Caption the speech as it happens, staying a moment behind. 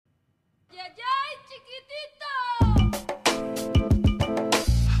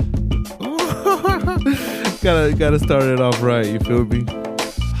Gotta start it off right, you feel me?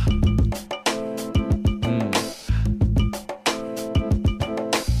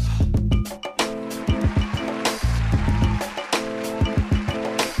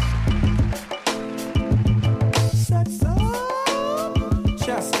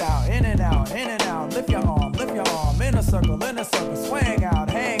 Chest out, in and out, in and out. Lift your arm, in a circle, swing out,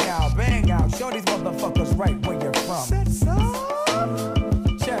 hang out, bang out. Show these motherfuckers right where you're from.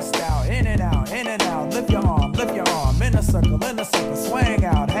 Chest out, in and out, in and out. Lift your arm, in a circle, swing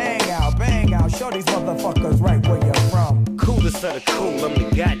out, hang out, bang out. Show these motherfuckers right where you're from. Coolest of the cool, I'm the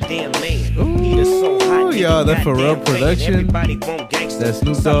goddamn man. Heat is so hot, y'all, that Pharrell production. Everybody want gangsters. That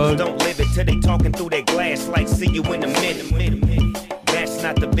Snoop Dogg. Don't live it till they talking through their glass like see you in a minute. That's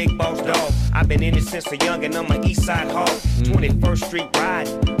not the big boss dog. I've been in it since a young and I'm an east side hog. 21st Street ride,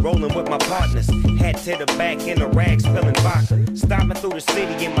 rolling with my partners. Hat to the back in the rag, spilling vodka. Stopping through the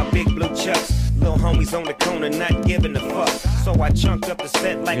city in my big blue chucks. Little homies on the corner not giving a fuck. So I chunked up the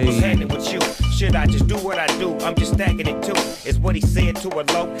set like what's happening with you. Should I just do what I do? I'm just stacking it too. Is what he said to a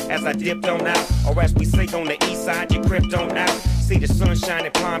low as I dipped on out. Or as we say on the east side, you crept on out. See the sunshine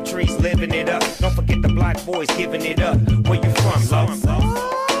and palm trees living it up. Don't forget the black boys giving it up. Where you from, low?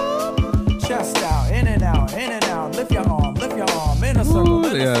 Chest out, in and out, in and out. Lift your arm, in a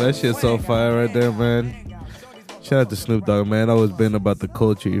circle. Yeah, that shit's so fire right there, man. Shout out to Snoop Dogg, man. Always been about the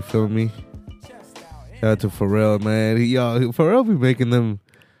culture, you feel me? Shout out to Pharrell, man. Pharrell be making them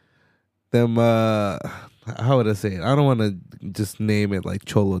how would I say it? I don't want to just name it like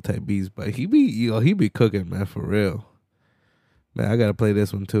cholo type beats, but he be cooking, man, for real. Man, I gotta play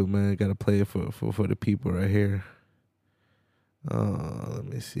this one too, man. I gotta play it for the people right here. Let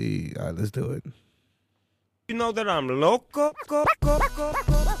me see. All right, let's do it. You know that I'm loco.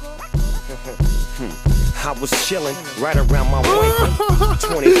 I was chilling right around my way.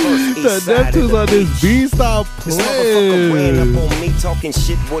 21st East That Side dude's on this beat, stop This motherfucker ran playing. up on me talking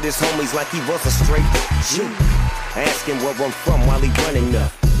shit with his homies like he was a straight Jew. Asking where I'm from while he running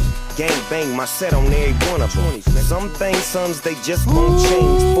up. Gang bang my set on every one of them. Some things, sons, they just won't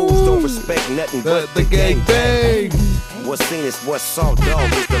change. Fools don't respect nothing but The gang bang. What's seen is what's saw,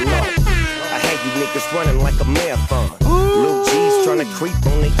 dog, is the law. I had you niggas running like a marathon. Lil G's trying to creep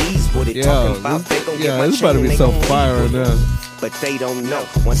on the ease. What it talking about, they gon' get my it's about to chain, be they so gon' fire right leave with now. me. But they don't know.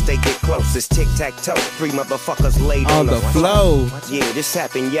 Once they get close, it's tic-tac-toe. 3 motherfuckers laid On the flow. Yeah, this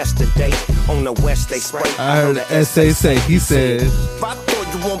happened yesterday. On the west, they spray. I heard the SA say, he said. I thought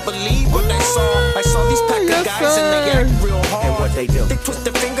you won't believe what I saw. I saw these pack of Yes, guys and they sir. act real hard. And what they do? They twist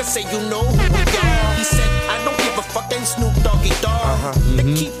their fingers, say you know who we are. He said, I don't give a fuck, ain't Snoop Doggy Dogg. They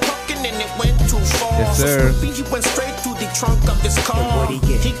keep talking and it went too far. Yes, So sir. Snoopy, he went straight to the trunk of his car. what'd he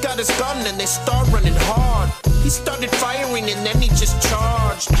get? He got his gun and they start running hard. He started firing and then he just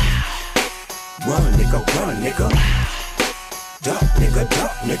charged. Run, nigga, duck,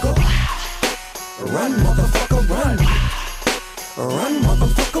 nigga, run, motherfucker, run. Run,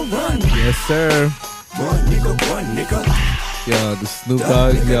 motherfucker, run. Yes, sir. Run, nigga. Yo, the Snoop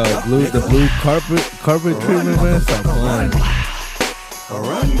Dogg, the blue carpet treatment, man. Stop playing.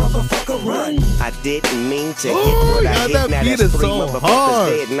 Run, motherfucker, run. I didn't mean to hit Ooh, what I y'all, hit. that Now beat that's is 3 so motherfuckers hard.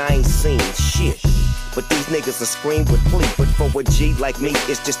 dead and I ain't seen shit. But these niggas will scream with plea. But for a G like me,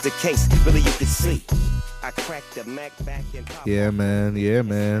 it's just a case. Really, you can see. I cracked the Mac back and pop Yeah, off. man.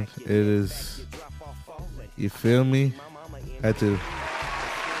 It is. You feel me? Had to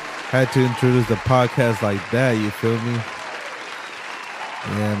introduce the podcast like that. You feel me?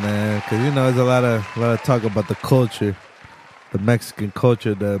 Yeah, man. Cause there's a lot of talk about the culture, the Mexican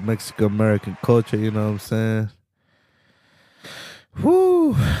culture, the Mexican American culture. You know what I'm saying?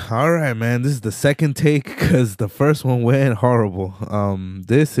 Whew. All right, man. This is the second take because the first one went horrible.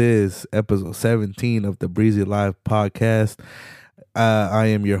 This is episode 17 of the Breezy Live podcast. I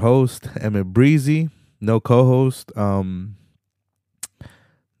am your host, Emmett Breezy. No co-host. No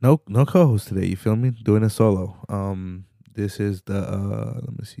co-host today. You feel me? Doing it solo. This is the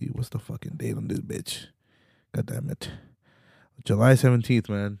let me see. What's the fucking date on this bitch? God damn it. July 17th,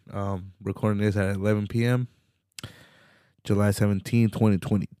 man. Recording this at 11 p.m. July 17th,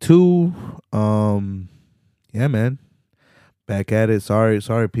 2022. Yeah, man. Back at it. Sorry,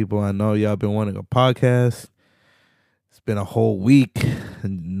 people. I know y'all been wanting a podcast. It's been a whole week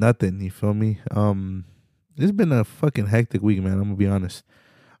and nothing. You feel me? It's been a fucking hectic week, man. I'm gonna be honest.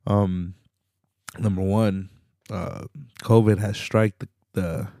 Number one, COVID has struck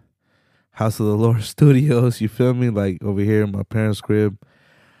the House of the Lord studios. You feel me? Like over here in my parents' crib.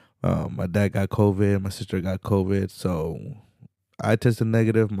 My dad got COVID. My sister got COVID. So I tested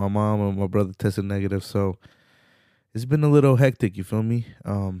negative. My mom and my brother tested negative. So it's been a little hectic. You feel me?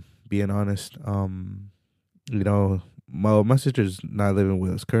 Being honest. You know, my sister's not living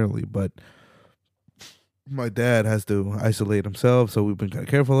with us currently, but my dad has to isolate himself, so we've been kind of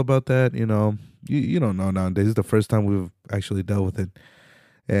careful about that. You know, you don't know nowadays. It's the first time we've actually dealt with it,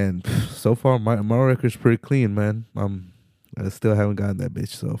 and so far my record's pretty clean, man. I still haven't gotten that bitch,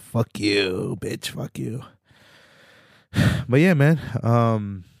 so fuck you, bitch, fuck you. But yeah, man,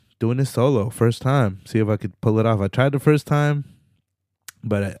 doing this solo, first time. See if I could pull it off. I tried the first time,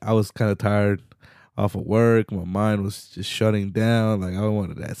 but I was kind of tired off of work. My mind was just shutting down. Like I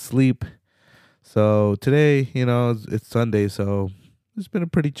wanted that sleep. So today, you know, it's Sunday, so it's been a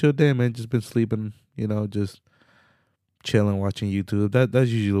pretty chill day, man. Just been sleeping, you know, just chilling, watching YouTube. That's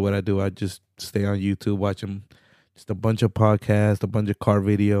usually what I do. I just stay on YouTube watching just a bunch of podcasts, a bunch of car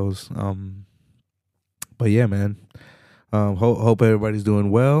videos. But yeah, man. Hope everybody's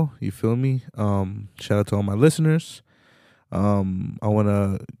doing well. You feel me? Shout out to all my listeners. I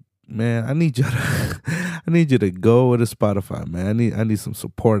wanna, man. I need you. I need you to go to Spotify, man. I need some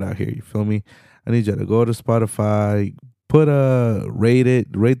support out here. You feel me? I need you to go to Spotify,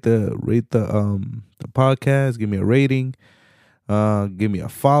 rate the podcast. Give me a rating. Give me a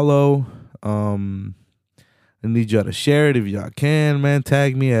follow. I need y'all to share it if y'all can, man.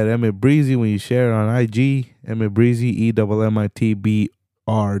 Tag me at Emmett Breezy when you share it on IG. Emmett Breezy, EMMITBR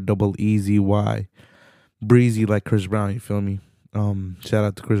Breezy like Chris Brown, you feel me? Shout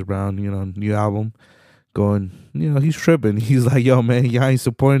out to Chris Brown, you know, new album. Going, you know, he's tripping. He's like, yo, man, y'all ain't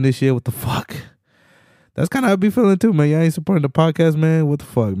supporting this shit. What the fuck? That's kind of how I be feeling too, man. Y'all ain't supporting the podcast, man. What the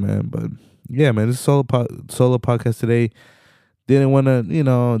fuck, man? But yeah, man, this is solo podcast today. Didn't want to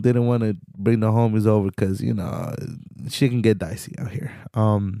bring the homies over because, you know, shit can get dicey out here.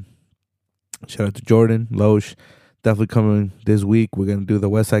 Shout out to Jordan, Loesch. Definitely coming this week. We're going to do the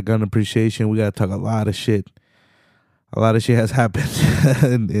West Side Gun Appreciation. We got to talk a lot of shit. A lot of shit has happened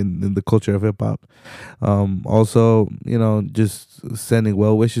in the culture of hip hop. Also, you know, just sending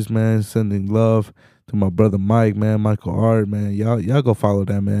well wishes, man. Sending love to my brother Mike, man. Michael Art, man. Y'all go follow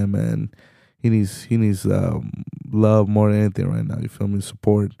that man, man. He needs love more than anything right now. You feel me?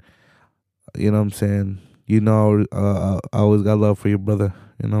 Support. You know what I'm saying? You know, I always got love for your brother.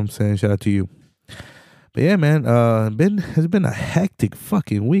 You know what I'm saying? Shout out to you. But yeah, man. It's been a hectic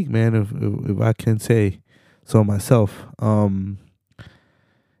fucking week, man. If I can say so myself.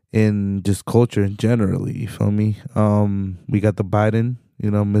 In just culture in generally. You feel me? We got the Biden. You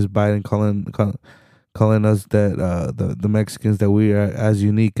know, Miss Biden calling us that the Mexicans that we are as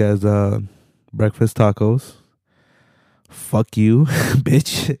unique as breakfast tacos. Fuck you,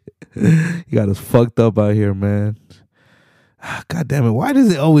 bitch. You got us fucked up out here, man. God damn it. Why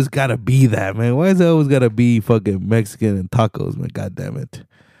does it always gotta be that, man? Why does it always gotta be fucking Mexican and tacos, man? God damn it.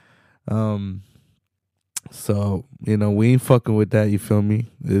 So, you know, we ain't fucking with that, you feel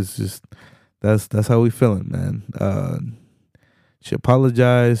me? It's just that's how we feeling, man. Should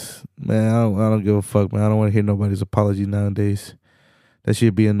apologize. Man, I don't give a fuck, man. I don't want to hear nobody's apology nowadays. That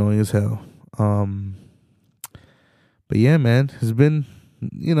shit be annoying as hell. But yeah, man, it's been,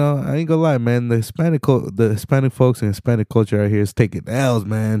 you know, I ain't gonna lie, man. The Hispanic folks and Hispanic culture out here is taking L's,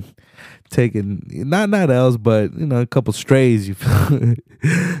 man. Taking not L's, but you know, a couple strays. You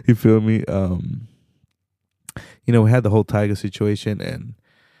feel me? You know, we had the whole Tiger situation, and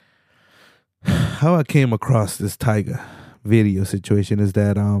how I came across this Tiger video situation is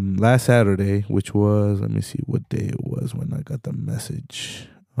that last Saturday, which was, let me see what day it was when I got the message.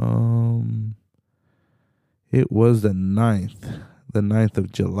 It was the 9th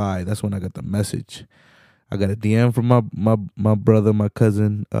of July. That's when I got the message. I got a DM from my brother, my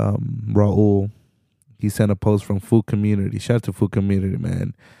cousin, Raul. He sent a post from Food Community. Shout out to Food Community,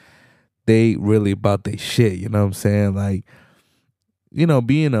 man. They really about their shit, you know what I'm saying? Like, you know,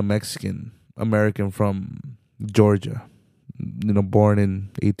 being a Mexican American from Georgia, you know, born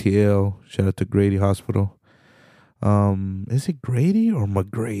in ATL. Shout out to Grady Hospital. Is it Grady or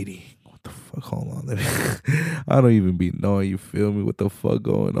McGrady? What the fuck? Hold on. I don't even be knowing, you feel me? What the fuck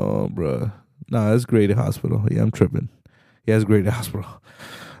going on, bruh? Nah, it's Grady Hospital. Yeah, I'm tripping. Yeah, it's Grady Hospital.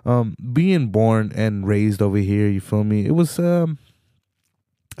 Being born and raised over here, you feel me? It was,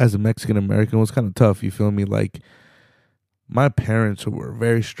 as a Mexican American, it was kind of tough, you feel me? Like, my parents were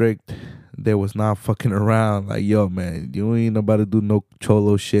very strict. They was not fucking around. Like, yo, man, you ain't about to do no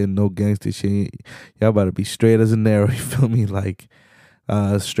cholo shit, no gangster shit. Y'all about to be straight as an arrow, you feel me? Like,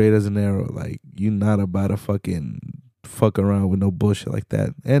 straight as an arrow. Like, you not about to fucking fuck around with no bullshit like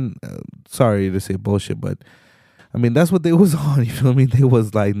that. And sorry to say bullshit, but I mean, that's what they was on, you feel me? They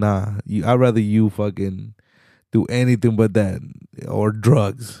was like, nah, I'd rather you fucking do anything but that, or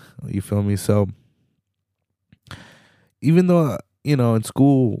drugs, you feel me? So even though, you know, in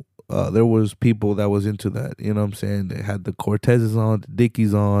school, there was people that was into that. You know what I'm saying? They had the Cortezes on, the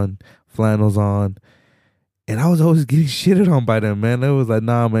Dickies on, flannels on. And I was always getting shitted on by them, man. They was like,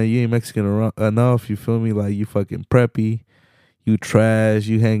 nah, man, you ain't Mexican enough. You feel me? Like, you fucking preppy. You trash.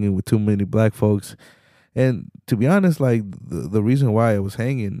 You hanging with too many black folks. And to be honest, like, the reason why I was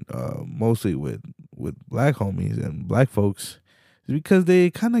hanging mostly with black homies and black folks is because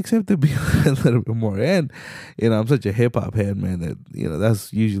they kind of accepted me a little bit more. And, I'm such a hip-hop head, man, that,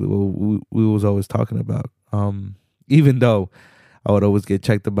 that's usually what we was always talking about. Even though I would always get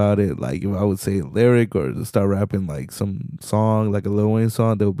checked about it. Like, if I would say a lyric or to start rapping like some song, like a Lil Wayne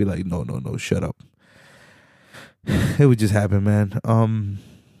song, they would be like, no, shut up. It would just happen, man.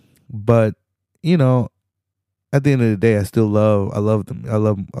 But, at the end of the day, I love them. I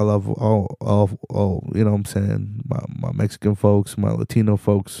love all, you know what I'm saying? My Mexican folks, my Latino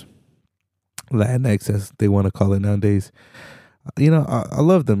folks, Latinx, as they want to call it nowadays. I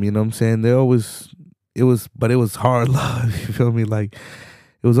love them, you know what I'm saying? It was hard love. You feel me? Like,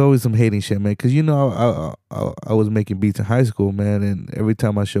 it was always some hating shit, man. Cause I was making beats in high school, man, and every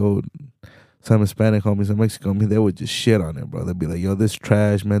time I showed some Hispanic homies and Mexican homies, they would just shit on it, bro. They'd be like, "Yo, this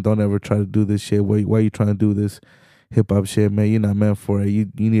trash, man. Don't ever try to do this shit. Why you trying to do this hip hop shit, man? You're not meant for it. You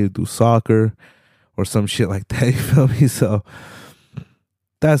need to do soccer or some shit like that." You feel me? So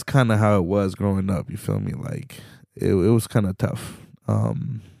that's kind of how it was growing up. You feel me? Like, it was kind of tough.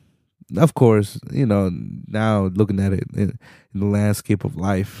 Of course, now looking at it in the landscape of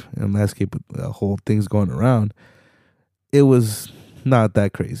life and landscape of the whole things going around, it was not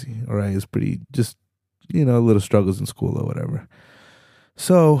that crazy. All right. It's pretty just, little struggles in school or whatever.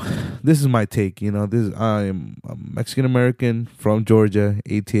 So this is my take. I am a Mexican American from Georgia.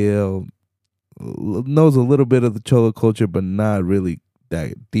 ATL knows a little bit of the Cholo culture, but not really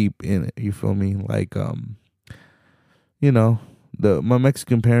that deep in it. You feel me? Like, my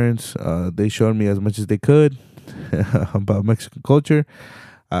Mexican parents, they showed me as much as they could about Mexican culture.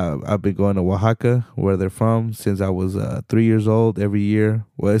 I've been going to Oaxaca, where they're from, since I was 3 years old every year.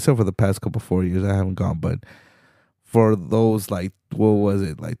 Well, except for the past 4 years, I haven't gone. But for those, like, what was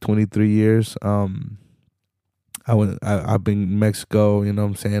it, like 23 years, I've been in Mexico, you know what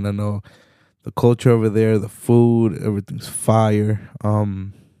I'm saying? I know the culture over there, the food, everything's fire.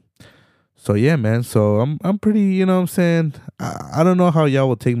 So yeah, man. So I'm pretty, you know what I'm saying? I don't know how y'all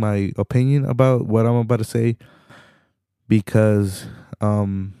will take my opinion about what I'm about to say, because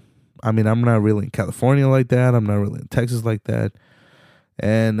I'm not really in California like that. I'm not really in Texas like that.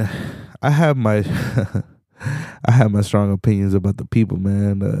 And I have my strong opinions about the people,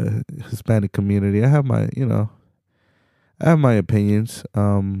 man, the Hispanic community. I have my opinions.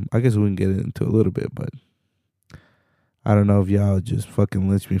 I guess we can get into a little bit, but I don't know if y'all just fucking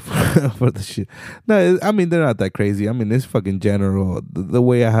lynch me for the shit. No, they're not that crazy. It's fucking general, the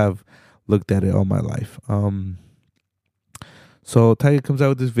way I have looked at it all my life. So Tyga comes out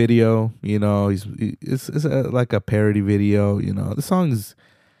with this video, it's like a parody video. The song is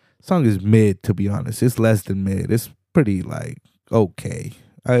mid, to be honest. It's less than mid. It's pretty, like, okay.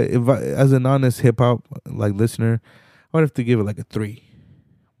 As an honest hip hop like listener, I would have to give it like a 3.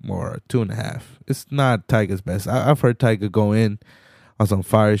 Or 2.5. It's not Tyga's best. I've heard Tyga go in on some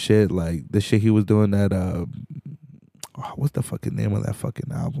fire shit, like the shit he was doing at what's the fucking name of that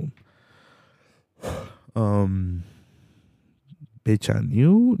fucking album? Bitch I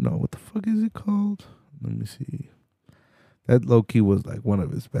Knew? No, what the fuck is it called? Let me see. That low key was like one of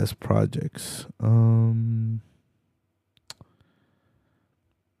his best projects. Bitch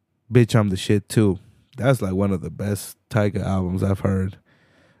I'm the Shit Too. That's like one of the best Tyga albums I've heard.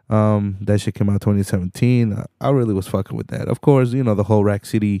 That shit came out 2017. I really was fucking with that. Of course, the whole Rack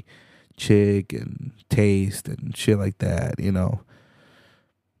City chick and Taste and shit like that,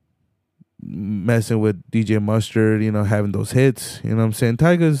 messing with DJ Mustard, having those hits, what I'm saying?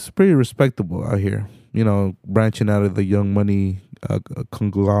 Tyga's pretty respectable out here, branching out of the Young Money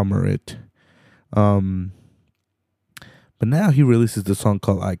conglomerate. But now he releases the song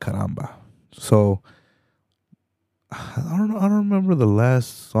called Ay Caramba. So I don't remember the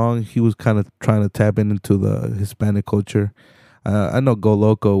last song he was kind of trying to tap into the Hispanic culture. I know Go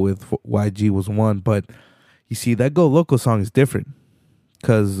Loco with YG was one, but you see, that Go Loco song is different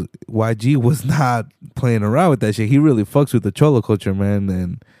because YG was not playing around with that shit. He really fucks with the Cholo culture, man,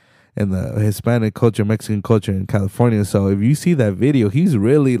 and the Hispanic culture, Mexican culture in California. So if you see that video, he's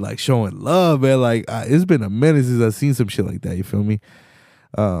really like showing love, man. Like, it's been a minute since I've seen some shit like that. You feel me?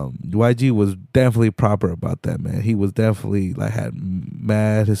 YG was definitely proper about that, man. He was definitely like had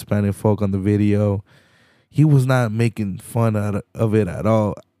mad Hispanic folk on the video. He was not making fun of it at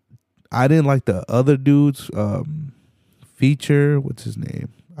all. I didn't like the other dude's feature. What's his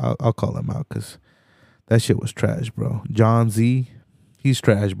name? I'll call him out because that shit was trash, bro. John Z, he's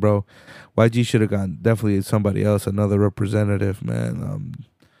trash, bro. YG should have gone definitely somebody else, another representative, man.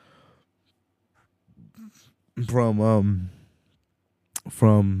 From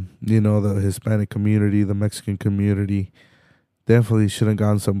the Hispanic community, the Mexican community. Definitely should have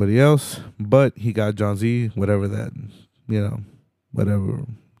gone somebody else, but he got John Z, whatever that, whatever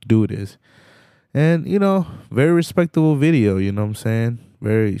dude is. And, very respectable video, you know what I'm saying?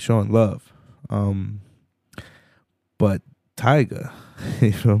 Very showing love. But Tyga,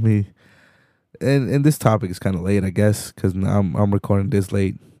 you feel me? And this topic is kind of late, I guess, because I'm recording this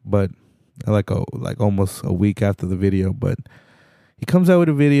late, but like almost a week after the video. But he comes out with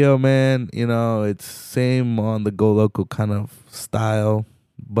a video, man. It's same on the Go Local kind of style,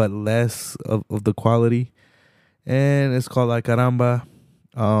 but less of the quality. And it's called like Caramba.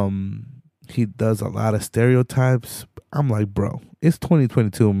 He does a lot of stereotypes. I'm like, bro, it's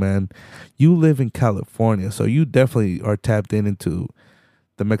 2022, man. You live in California, so you definitely are tapped into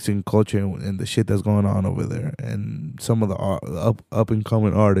the Mexican culture and the shit that's going on over there, and some of the up and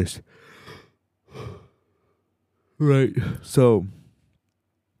coming artists. Right. So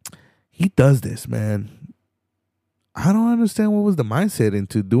he does this, man. I don't understand what was the mindset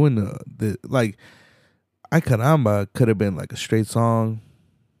into doing the like. I Caramba could have been like a straight song.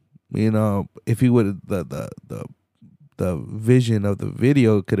 If he would the vision of the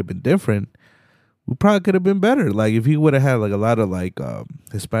video could have been different, we probably could have been better. Like if he would have had like a lot of like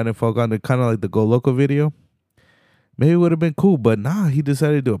Hispanic folk on it, kind of like the Go Local video, maybe it would have been cool. But nah, he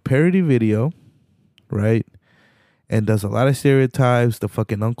decided to do a parody video, right? And does a lot of stereotypes, the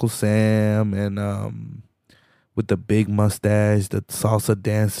fucking Uncle Sam and with the big mustache, the salsa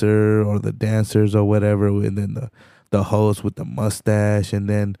dancer or the dancers or whatever, and then the host with the mustache, and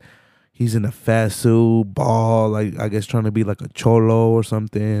then he's in a fat suit, bald, like I guess trying to be like a cholo or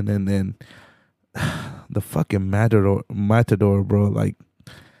something, and then the fucking matador, bro, like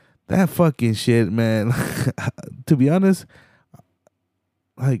that fucking shit, man. To be honest,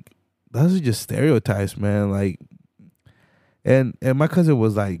 like those are just stereotypes, man. Like, and my cousin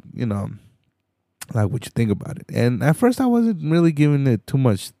was like, like what you think about it. And at first I wasn't really giving it too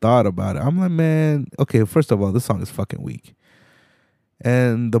much thought about it. I'm like, man, okay, first of all, this song is fucking weak.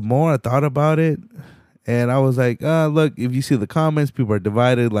 And the more I thought about it, and I was like, look, if you see the comments, people are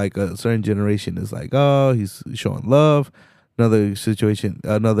divided. Like a certain generation is like, oh, he's showing love. Another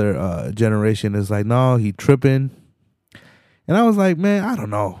generation is like, no, he tripping. And I was like, man, I don't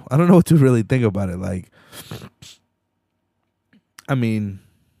know what to really think about it. Like, I mean,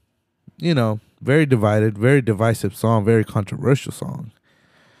 very divided, very divisive song, very controversial song.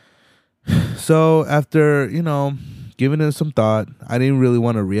 So after, giving it some thought, I didn't really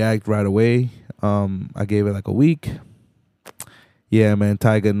want to react right away. I gave it like a week. Yeah, man,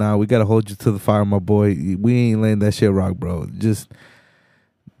 Tyga, nah, we got to hold you to the fire, my boy. We ain't letting that shit rock, bro. Just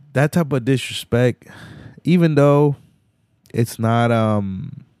that type of disrespect, even though it's not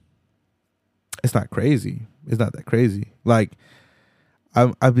crazy. It's not that crazy. Like,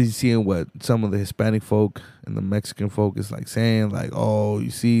 I've been seeing what some of the Hispanic folk and the Mexican folk is like saying, like, oh,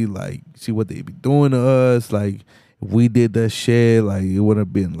 you see what they be doing to us. Like, if we did that shit, like, it would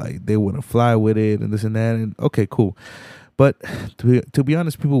have been like, they wouldn't fly with it and this and that. And okay, cool. But to be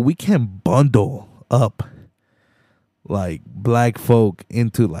honest, people, we can't bundle up like black folk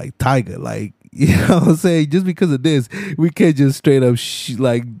into like Tyga. Like, you know what I'm saying? Just because of this, we can't just straight up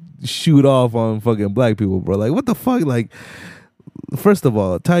shoot off on fucking black people, bro. Like, what the fuck? Like, first of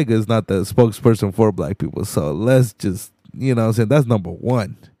all, Tyga is not the spokesperson for black people. So let's just, you know what I'm saying? That's number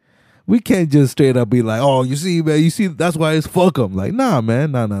one. We can't just straight up be like, oh, you see, man, that's why it's fuck them. Like, nah,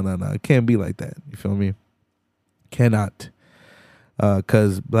 man, nah. It can't be like that. You feel me? Cannot.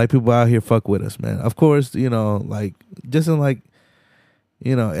 Because black people out here fuck with us, man. Of course, like, just in like,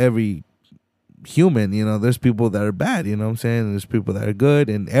 every human, there's people that are bad, you know what I'm saying? And there's people that are good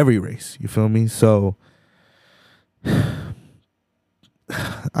in every race. You feel me? So,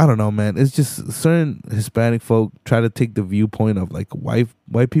 I don't know, man. It's just certain Hispanic folk try to take the viewpoint of like white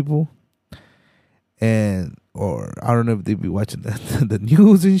people, or I don't know if they be watching the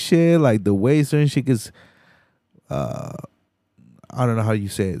news and shit. Like the way certain shit gets, I don't know how you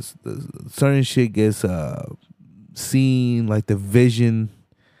say it. Certain shit gets seen, like the vision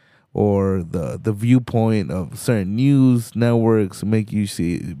or the viewpoint of certain news networks make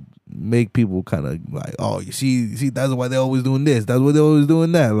people kind of like, oh, you see, that's why they're always doing this. That's why they're always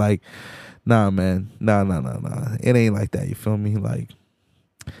doing that. Like, nah, man. Nah. It ain't like that. You feel me? Like,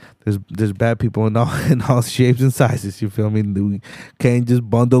 there's bad people in all shapes and sizes. You feel me? We can't just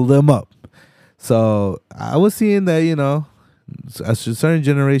bundle them up. So I was seeing that, a certain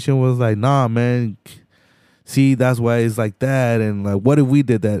generation was like, nah, man. See, that's why it's like that. And like, what if we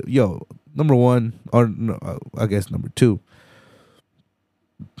did that? Yo, number one, or no, I guess number two,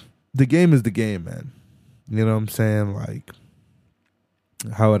 the game is the game, man. You know what I'm saying? Like,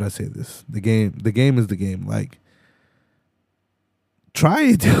 how would I say this? The game is the game. Like,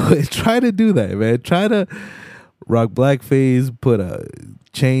 try to do it. Try to do that, man. Try to rock blackface, put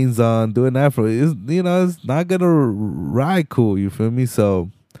chains on, doing that for it's it's not gonna ride cool. You feel me?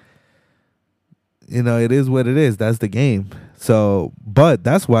 So it is what it is. That's the game. So, but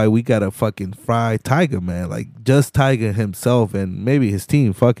that's why we gotta fucking fry Tiger, man. Like, just Tiger himself and maybe his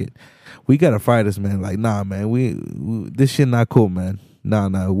team. Fuck it, we gotta fry this man. Like, nah, man, we this shit not cool, man.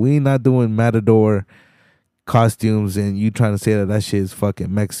 Nah, we not doing Matador costumes and you trying to say that shit is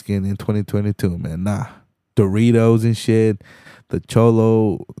fucking Mexican in 2022, man. Nah, Doritos and shit, the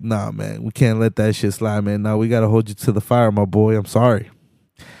Cholo. Nah, man, we can't let that shit slide, man. Nah, we gotta hold you to the fire, my boy. I'm sorry.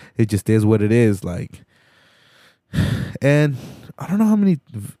 It just is what it is, like. And I don't know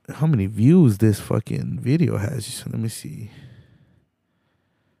how many views this fucking video has. Let me see.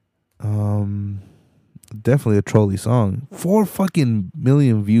 Definitely a trolley song. 4 fucking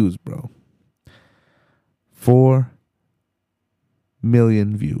million views, bro. 4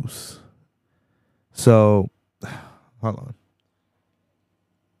 million views. So, hold on.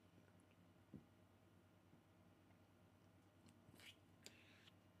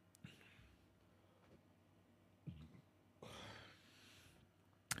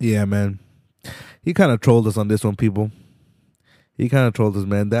 Yeah, man. He kind of trolled us on this one, people. He kind of trolled us,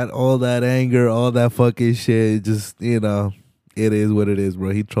 man. All that anger, all that fucking shit, just, it is what it is, bro.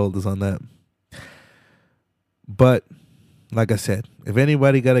 He trolled us on that. But, like I said, if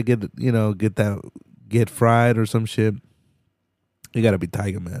anybody gotta get fried or some shit, you gotta be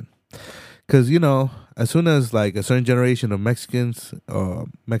Tiger, man. Because, as soon as, like, a certain generation of Mexicans or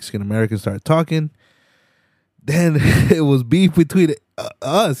Mexican Americans started talking, then it was beef between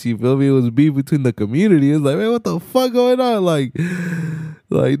us, you feel me? It was beef between the community. It's like, man, what the fuck going on? Like,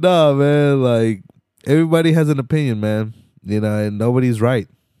 nah, man. Like, everybody has an opinion, man. And nobody's right.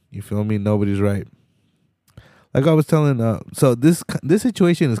 You feel me? Nobody's right. Like I was telling, so this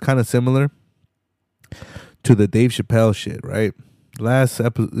situation is kind of similar to the Dave Chappelle shit, right? Last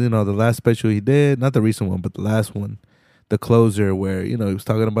episode, the last special he did, not the recent one, but the last one. The closer, where he was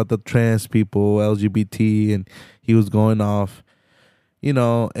talking about the trans people, LGBT, and he was going off,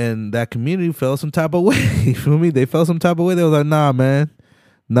 and that community felt some type of way. You feel me? They felt some type of way. They was like, nah, man,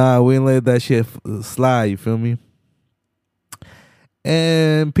 we ain't let that shit slide. You feel me?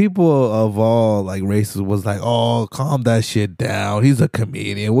 And people of all like races was like, oh, calm that shit down. He's a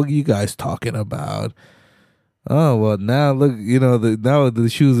comedian. What are you guys talking about? Oh, well, now look, now the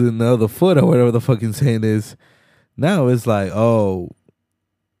shoes in the other foot or whatever the fucking saying is. Now it's like, oh,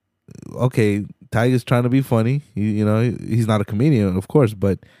 okay, Tiger's trying to be funny. He's not a comedian, of course,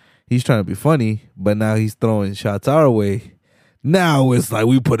 but he's trying to be funny. But now he's throwing shots our way. Now it's like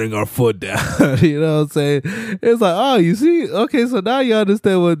we putting our foot down. You know what I'm saying? It's like, oh, you see? Okay, so now you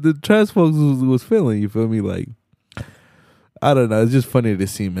understand what the trans folks was feeling. You feel me? Like, I don't know. It's just funny to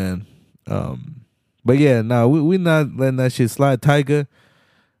see, man. But yeah, no, we not letting that shit slide. Tiger,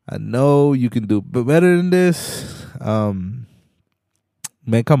 I know you can do better than this. Man,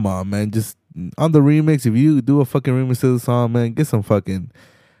 come on, man. Just on the remix, if you do a fucking remix to the song, man, get some fucking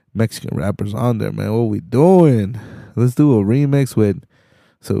Mexican rappers on there, man. What we doing? Let's do a remix with.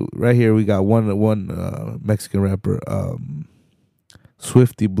 So right here we got one Mexican rapper,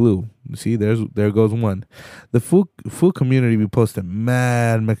 Swifty Blue. You see, there goes one. The food community be posting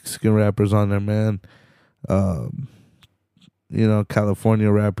mad Mexican rappers on there, man. California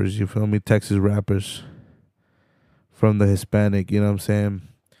rappers, you feel me? Texas rappers from the Hispanic, you know what I'm saying?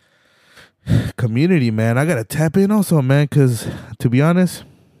 Community, man. I gotta tap in also, man, because to be honest,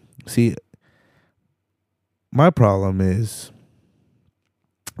 see, my problem is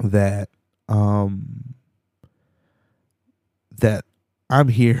that that I'm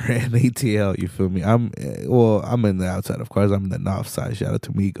here in ATL, you feel me? I'm in the outside, of course. I'm in the north side. Shout out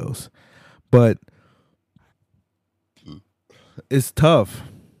to Migos. But it's tough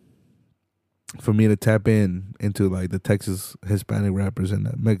for me to tap into like the Texas Hispanic rappers and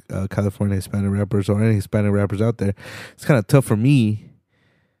the California Hispanic rappers or any Hispanic rappers out there. It's kind of tough for me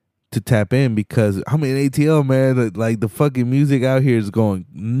to tap in because I'm in ATL, man. Like the fucking music out here is going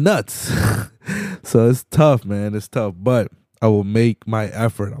nuts. So it's tough, man. It's tough. But I will make my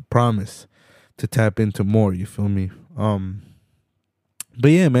effort, I promise, to tap into more, you feel me? But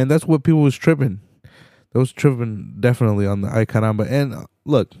yeah, man, that's what people was tripping. They was tripping definitely on the Ay Caramba. And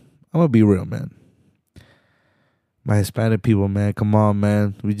look, I'm gonna be real, man. my Hispanic people, man, come on,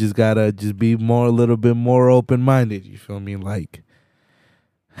 man. We just gotta just be a little bit more open minded. You feel me? Like,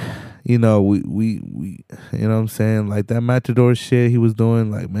 you know, we you know what I'm saying? Like that Matador shit he was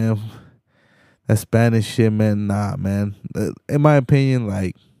doing, like, man, that Spanish shit, man, nah, man. In my opinion,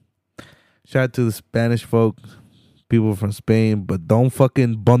 like, shout out to the Spanish folk, people from Spain, but don't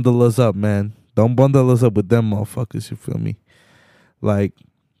fucking bundle us up, man. Don't bundle us up with them motherfuckers, you feel me? Like,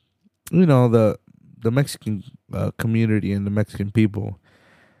 you know, the Mexican community and the Mexican people,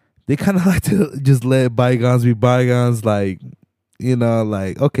 they kind of like to just let bygones be bygones. Like, you know,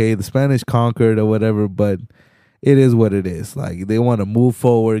 like, okay, the Spanish conquered or whatever, but it is what it is. Like, they want to move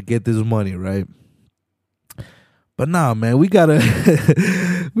forward, get this money, right? But nah, man, we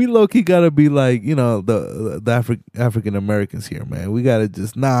we low key gotta be like, you know, the African Americans here, man. We gotta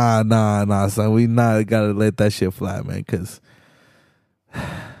just nah, son. We not gotta let that shit fly, man, because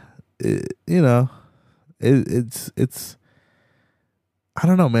you know, it's I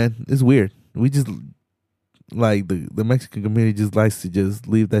don't know, man. It's weird. We just like the Mexican community just likes to just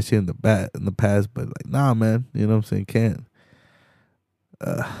leave that shit in the past, but like, nah, man. You know what I'm saying? Can't.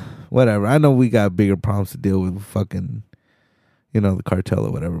 Whatever. I know we got bigger problems to deal with, fucking, you know, the cartel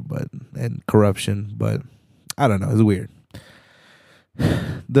or whatever, and corruption. But I don't know. It's weird.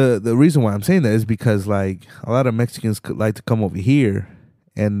 The reason why I'm saying that is because, like, a lot of Mexicans like to come over here,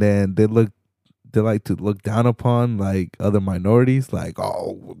 and then they like to look down upon, like, other minorities. Like,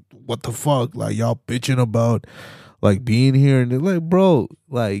 oh, what the fuck? Like, y'all bitching about, like, being here, and they're like, bro,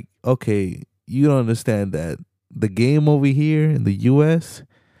 like, okay, you don't understand that the game over here in the U.S.,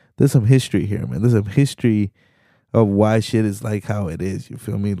 there's some history here, man. There's some history of why shit is like how it is. You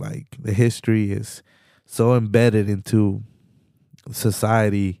feel me? Like, the history is so embedded into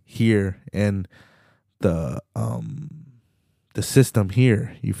society here and the system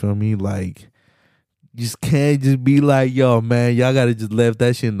here. You feel me? Like, you just can't just be like, yo, man, y'all gotta just leave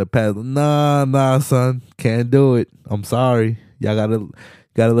that shit in the past. Nah, son, can't do it. I'm sorry. Y'all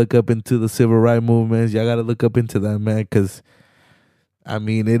gotta look up into the civil rights movements. Y'all gotta look up into that, man, because I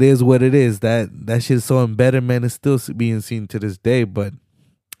mean, it is what it is. That shit's so embedded, man. It's still being seen to this day. But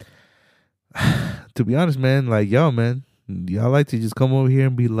to be honest, man, like, yo, man, y'all like to just come over here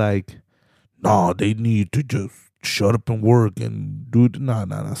and be like, nah, they need to just shut up and work and do it.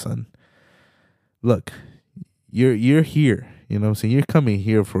 Nah, son. Look, you're here. You know what I'm saying? You're coming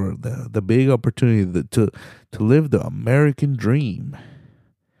here for the big opportunity to live the American dream.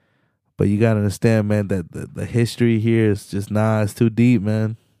 But you gotta understand, man, that the history here is just, it's too deep,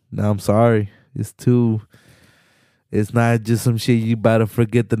 man. No, I'm sorry. It's not just some shit you about to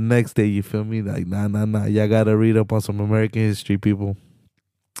forget the next day, you feel me? Like, nah. Y'all gotta read up on some American history, people.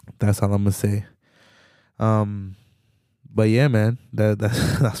 That's all I'm gonna say. But yeah, man,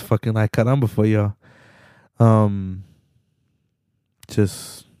 that's fucking like caramba for y'all.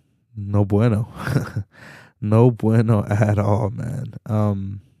 Just no bueno. No bueno at all, man.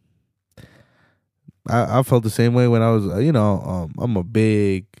 I felt the same way when I was, I'm a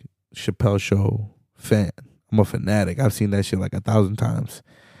big Chappelle Show fan. I'm a fanatic. I've seen that shit like 1,000 times.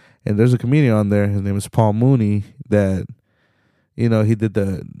 And there's a comedian on there. His name is Paul Mooney. That, he did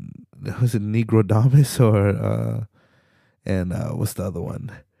was it Negro Damas or and what's the other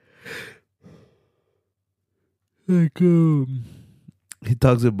one? Like he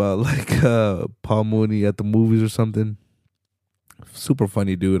talks about like Paul Mooney at the movies or something. Super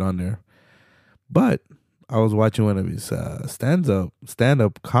funny dude on there. But I was watching one of his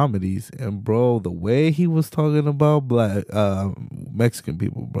stand-up comedies, and bro, the way he was talking about black Mexican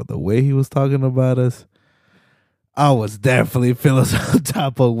people, bro, the way he was talking about us, I was definitely feeling some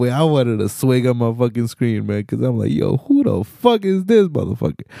type of way. I wanted to swing on my fucking screen, man, because I'm like, yo, who the fuck is this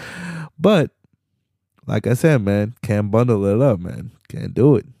motherfucker? But like I said, man, can't bundle it up, man. Can't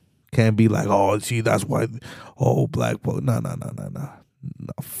do it. Can't be like, oh, see, that's why, black folk. No.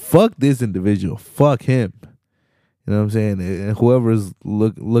 Fuck this individual. Fuck him. You know what I'm saying? And whoever is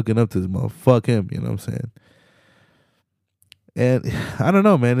looking up to this mother, fuck him. You know what I'm saying? And I don't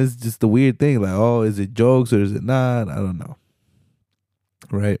know, man. It's just a weird thing. Like, oh, is it jokes or is it not? I don't know.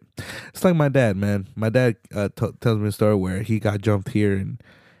 Right? It's like my dad, man. My dad tells me a story where he got jumped here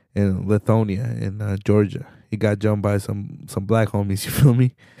in Lithuania, in Georgia. He got jumped by some black homies. You feel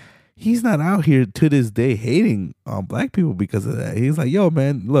me? He's not out here to this day hating on black people because of that. He's like, yo,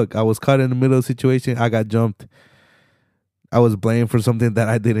 man, look, I was caught in the middle of a situation. I got jumped. I was blamed for something that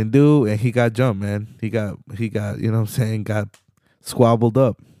I didn't do, and he got jumped, man. He got, you know what I'm saying, got squabbled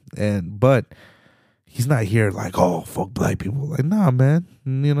up. But he's not here like, oh, fuck black people. Like, nah, man.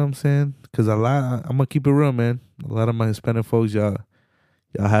 You know what I'm saying? Because I'm going to keep it real, man. A lot of my Hispanic folks, y'all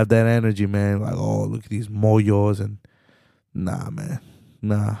Y'all have that energy, man. Like, oh, look at these moyos, and nah, man,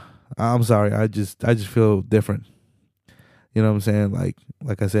 nah. I'm sorry. I just feel different. You know what I'm saying?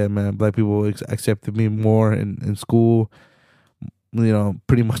 Like I said, man, black people accepted me more in school. You know,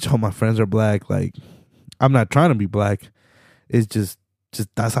 pretty much all my friends are black. Like, I'm not trying to be black. It's just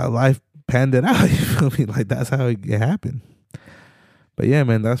that's how life panned it out. You feel me? Like, that's how it happened. But yeah,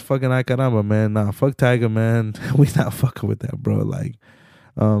 man, that's fucking Caramba, man. Nah, fuck Tiger, man. We not fucking with that, bro. Like,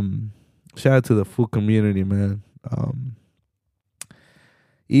 shout out to the full community, man.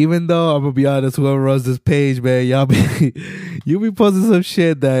 Even though I'm gonna be honest, whoever runs this page, man, you be posting some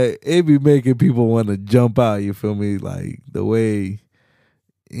shit that it be making people want to jump out. You feel me? Like, the way,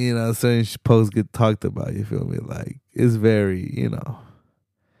 you know, certain posts get talked about. You feel me? Like, it's very, you know.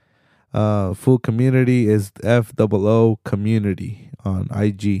 Full community is FOO community on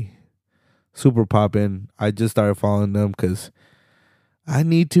IG. Super poppin'. I just started following them because I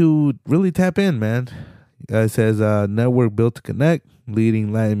need to really tap in, man. It says network built to connect,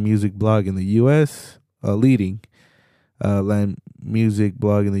 leading Latin music blog in the U.S. Leading Latin music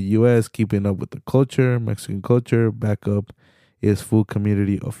blog in the U.S. Keeping up with the culture, Mexican culture. Backup is Full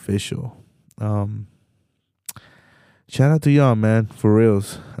Community Official. Shout out to y'all, man, for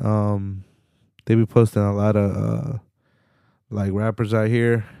reals. They be posting a lot of like rappers out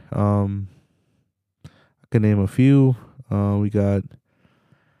here. I can name a few. We got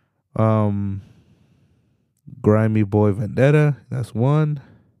Grimy Boy Vendetta. That's one.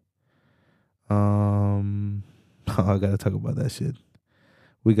 I gotta talk about that shit.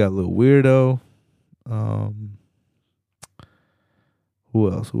 We got Lil Weirdo.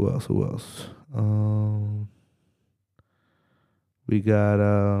 Who else? We got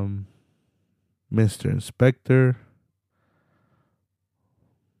Mr. Inspector.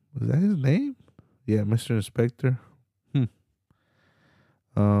 Was that his name? Yeah, Mr. Inspector. I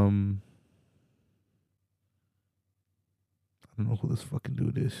don't know who this fucking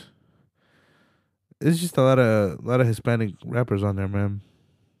dude is. It's just a lot of Hispanic rappers on there, man.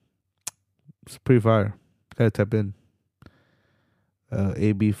 It's pretty fire. Gotta tap in.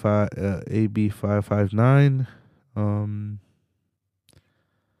 AB559.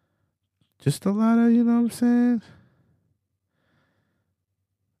 Just a lot of, you know what I'm saying?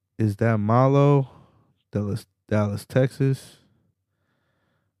 Is that Malo? Dallas, Texas.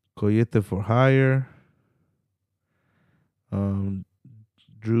 Coyote for Hire.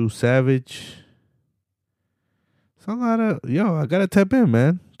 Drew Savage. It's a lot of, I gotta tap in,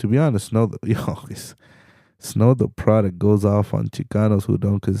 man. To be honest, Snow the Product goes off on Chicanos who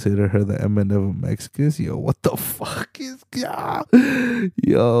don't consider her the Eminem of Mexicans. Yo, what the fuck is,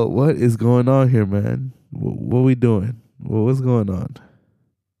 yo, what is going on here, man? What we doing? What's going on?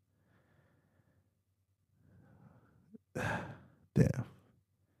 Damn.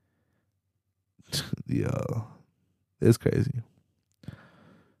 Yo, it's crazy.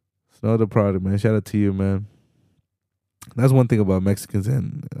 Snow the Product, man. Shout out to you, man. That's one thing about Mexicans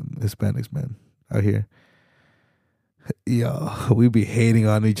and Hispanics, man, out here. Yo, we be hating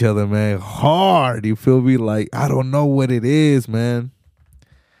on each other, man, hard. You feel me? Like, I don't know what it is, man.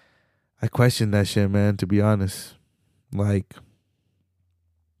 I question that shit, man, to be honest. Like,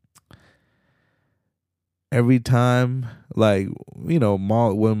 every time, like, you know,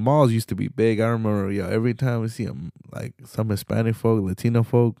 when malls used to be big, I remember, every time we see them, like, some Hispanic folk, Latino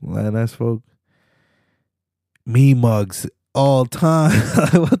folk, Latinx folk, me mugs all time.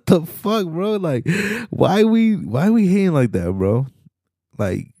 What the fuck, bro? Like, why we hating like that, bro?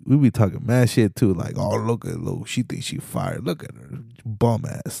 Like, we be talking mad shit too. Like, oh, look at she thinks she fired. Look at her bum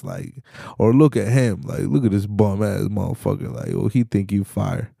ass. Like, or look at him. Like, look at this bum ass motherfucker. Like, oh, he think you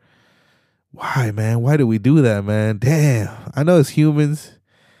fire. Why, man? Why do we do that, man? Damn. I know it's humans.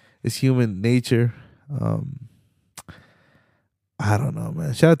 It's human nature. I don't know,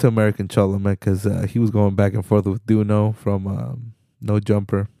 man. Shout out to American Cholo, man, because he was going back and forth with Duno from No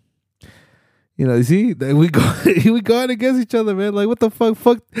Jumper. You know, you see, we going against each other, man. Like, what the fuck?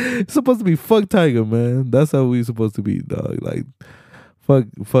 Fuck, it's supposed to be fuck Tiger, man. That's how we supposed to be, dog. Like, fuck,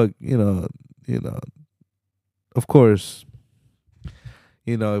 you know. Of course,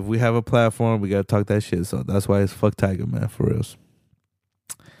 you know, if we have a platform, we gotta talk that shit. So that's why it's fuck Tiger, man, for reals.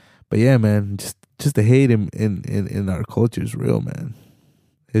 But yeah, man, just the hate in our culture is real, man.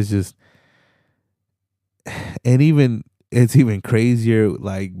 It's just, and even it's even crazier,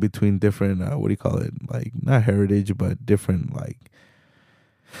 like, between different what do you call it, like, not heritage but different, like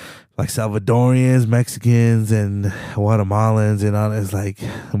Salvadorians, Mexicans, and Guatemalans and all. It's like,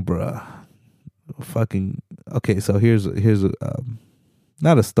 bruh, fucking okay. So here's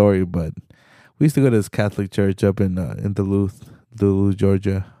not a story, but we used to go to this Catholic church up in Duluth, Duluth,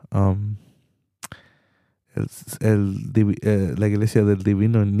 Georgia. La Iglesia del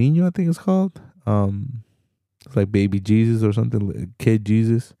Divino Niño, I think it's called. It's like baby Jesus or something, like kid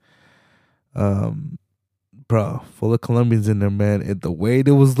Jesus. Bro, full of Colombians in there, man. And the way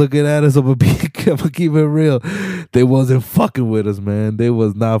they was looking at us, I'm gonna keep it real. They wasn't fucking with us, man. They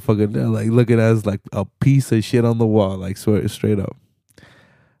was not fucking. They're like looking at us like a piece of shit on the wall, like swear straight up.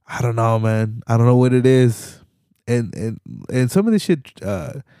 I don't know, man. I don't know what it is, and some of this shit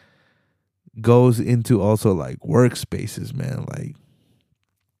goes into also like workspaces, man. Like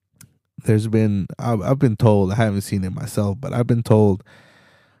there's been, I've been told, I haven't seen it myself, but I've been told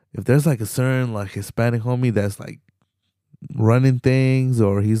if there's like a certain like Hispanic homie that's like running things,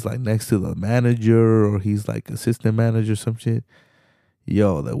 or he's like next to the manager, or he's like assistant manager, some shit.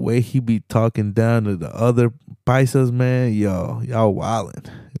 Yo, the way he be talking down to the other paisas, man, yo, y'all wildin'.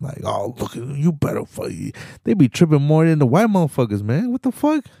 Like, oh, look, you better fuck. They be tripping more than the white motherfuckers, man. What the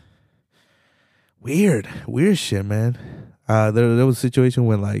fuck? Weird shit, man. There was a situation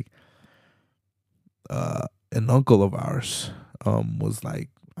when like an uncle of ours was like,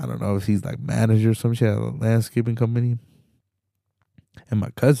 I don't know if he's like manager or some shit at a landscaping company. And my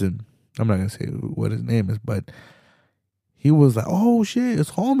cousin, I'm not gonna say what his name is, but he was like, oh shit,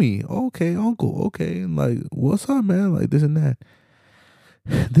 it's homie. Okay, uncle, okay. And like, what's up, man? Like this and that.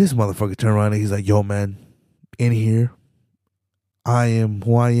 This motherfucker turned around and he's like, yo, man, in here, I am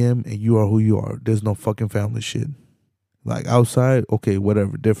who I am and you are who you are. There's no fucking family shit. Like outside, okay,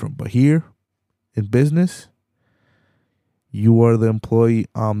 whatever, different. But here, in business, you are the employee,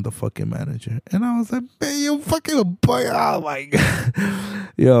 I'm the fucking manager. And I was like, man, you fucking employee. Oh my God.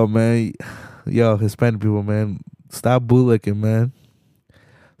 Yo, man. Yo, Hispanic people, man. Stop bootlicking, man.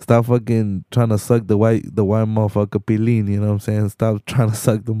 Stop fucking trying to suck the white motherfucker pilin, you know what I'm saying? Stop trying to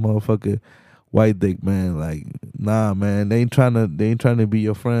suck the motherfucker white dick, man. Like, nah, man. They ain't trying to be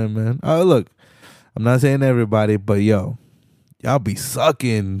your friend, man. Oh, look, I'm not saying everybody, but yo, y'all be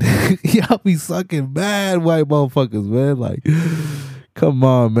sucking. Y'all be sucking bad white motherfuckers, man. Like, come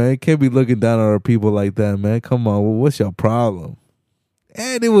on, man. Can't be looking down on our people like that, man. Come on. What's your problem?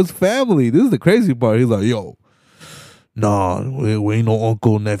 And it was family. This is the crazy part. He's like, yo, nah, we ain't no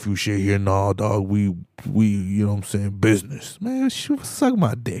uncle, nephew shit here. Nah, dog. We, you know what I'm saying, business. Man, suck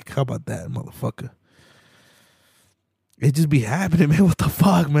my dick. How about that, motherfucker? It just be happening, man. What the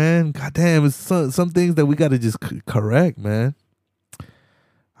fuck, man? Goddamn, it's some things that we got to just correct, man.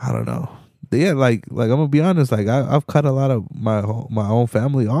 I don't know. Yeah, like I'm gonna be honest. Like I've cut a lot of my own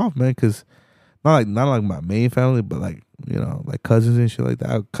family off, man. Cause not like my main family, but like, you know, like cousins and shit like that.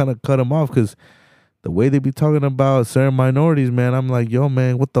 I kind of cut them off because the way they be talking about certain minorities, man. I'm like, yo,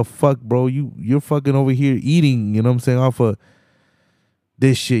 man, what the fuck, bro? You're fucking over here eating, you know what I'm saying, off of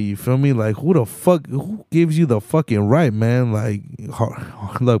this shit. You feel me? Like, who gives you the fucking right, man? Like,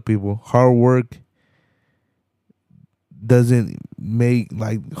 look, people, hard work doesn't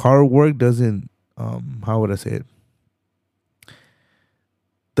how would I say it?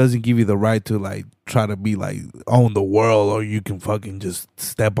 Doesn't give you the right to like try to be like own the world, or you can fucking just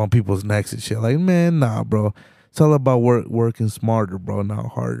step on people's necks and shit. Like, man, nah, bro. It's all about working smarter, bro, not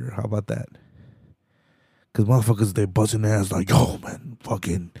harder. How about that? Cause motherfuckers, they busting their ass like, yo, man,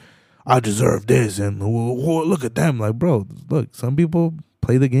 fucking, I deserve this, and look at them. Like, bro, look, some people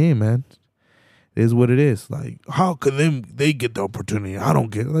play the game, man. It is what it is. Like, how can they get the opportunity? I don't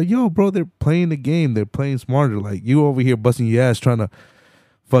get it. Like, yo, bro, they're playing the game. They're playing smarter. Like, you over here busting your ass trying to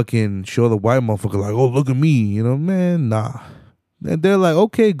fucking show the white motherfucker like, oh, look at me. You know, man, nah. And they're like,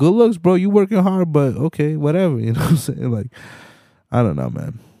 okay, good looks, bro. You working hard, but okay, whatever. You know what I'm saying? Like, I don't know,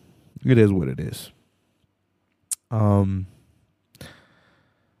 man. It is what it is.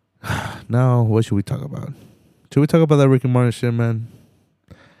 Now, what should we talk about? Should we talk about that Rick and Martin shit, man?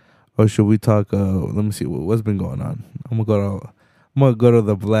 Or should we talk? Let me see what's been going on. I'm gonna go to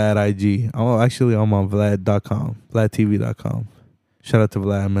the Vlad IG. Oh, actually, I'm on Vlad.com, VladTV.com. Shout out to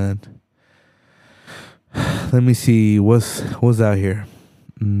Vlad, man. Let me see what's out here.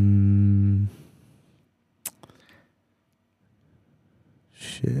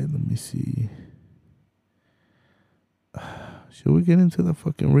 Shit, let me see. Should we get into the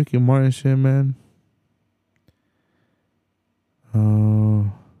fucking Rick and Martin shit, man?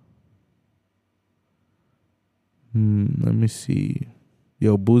 Let me see.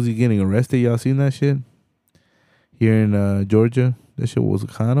 Yo, Boozy getting arrested. Y'all seen that shit? Here in Georgia. That shit was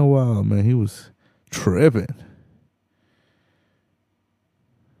kind of wild, man. He was tripping.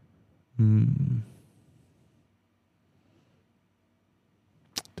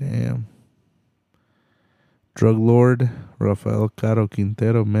 Damn. Drug lord Rafael Caro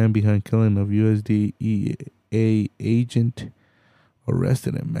Quintero, man behind killing of USDA agent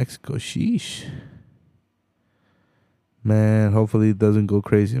Arrested in Mexico. Sheesh. Man, hopefully it doesn't go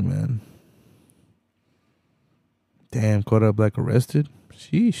crazy, man. Damn, Kodak Black arrested?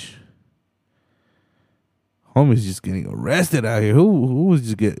 Sheesh. Homie's just getting arrested out here. Who was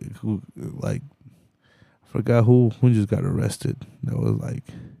just I forgot who just got arrested. That was like,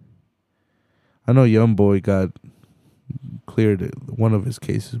 I know Young Boy got cleared one of his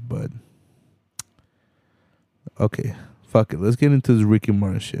cases, but okay, fuck it. Let's get into this Ricky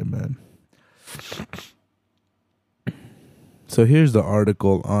Martin shit, man. So here's the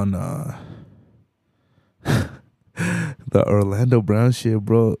article on the Orlando Brown shit,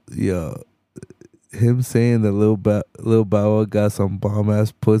 bro. Yo, him saying that Lil Bow Wow got some bomb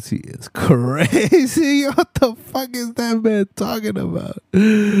ass pussy is crazy. What the fuck is that man talking about?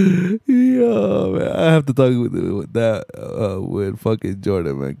 Yo, man, I have to talk with fucking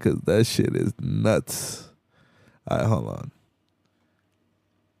Jordan, man, because that shit is nuts. All right, hold on.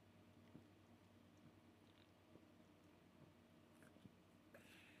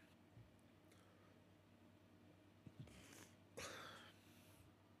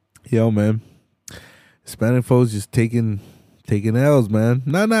 Yo, man. Hispanic folks just taking L's, man.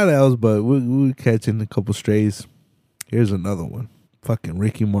 Not L's, but we're catching a couple strays. Here's another one. Fucking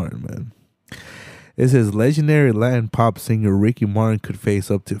Ricky Martin, man. It says legendary Latin pop singer Ricky Martin could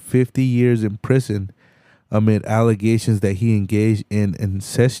face up to 50 years in prison amid allegations that he engaged in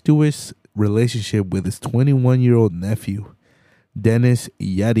incestuous relationship with his 21-year-old nephew, Dennis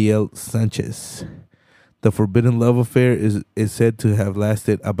Yadiel Sanchez. The forbidden love affair is said to have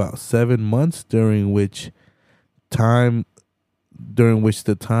lasted about 7 months, during which the 5-time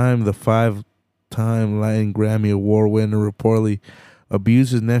Latin Grammy Award winner reportedly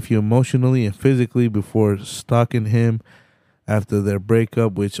abused his nephew emotionally and physically before stalking him after their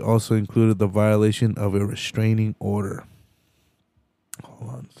breakup, which also included the violation of a restraining order.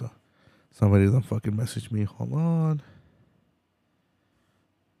 Hold on. So somebody done fucking message me. Hold on.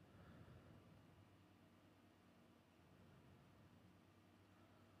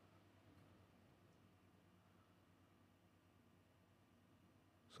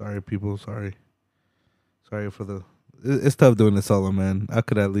 Sorry, people. Sorry for the... It's tough doing this solo, man. I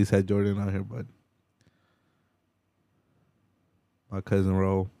could at least have Jordan out here, but... My cousin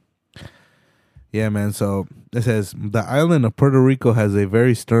Ro. Yeah, man. So it says the island of Puerto Rico has a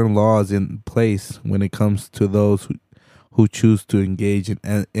very stern laws in place when it comes to those who choose to engage in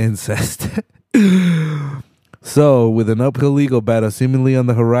incest. So, with an uphill legal battle seemingly on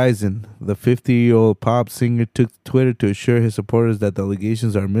the horizon, the 50-year-old pop singer took to Twitter to assure his supporters that the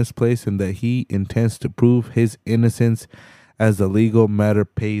allegations are misplaced and that he intends to prove his innocence as the legal matter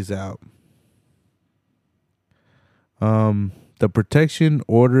pays out. The protection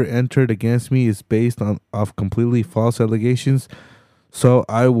order entered against me is based off completely false allegations, so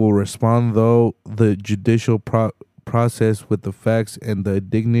I will respond though the judicial process with the facts and the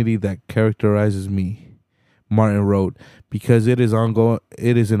dignity that characterizes me. Martin wrote, because it is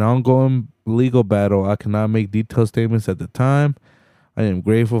an ongoing legal battle, I cannot make detailed statements at the time. I am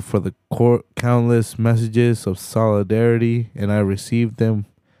grateful for the countless messages of solidarity, and I received them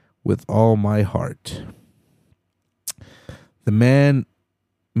with all my heart. The man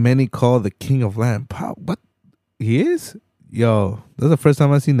many call the king of Latin pop. What? He is? Yo, that's the first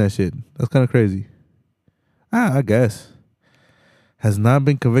time I've seen that shit. That's kind of crazy. I guess. Has not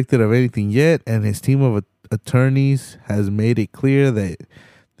been convicted of anything yet, and his team of attorneys has made it clear that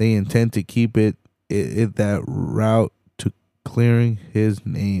they intend to keep it that route to clearing his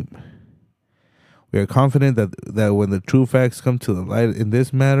name. We are confident that when the true facts come to the light in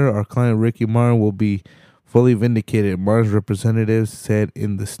this matter, our client Ricky Martin will be fully vindicated, Martin's representatives said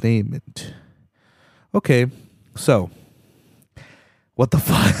in the statement. Okay, so what the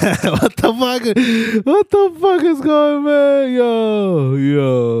fuck? What the fuck is going, man? Yo,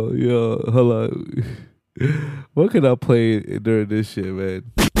 hold on. What can I play during this shit, man?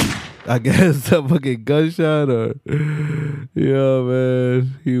 I guess a fucking gunshot or... Yeah,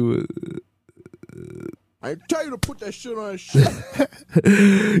 man. He was... I tell you to put that shit on shit.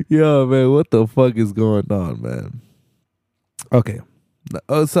 Yo, man, what the fuck is going on, man? Okay.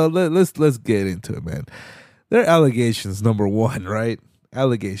 So let's get into it, man. There are allegations, number one, right?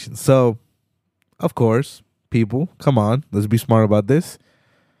 Allegations. So, of course, people, come on. Let's be smart about this.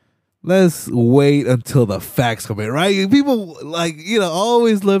 Let's wait until the facts come in, right? People,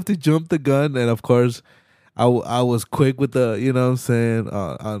 always love to jump the gun. And, of course, I was quick with the, you know what I'm saying,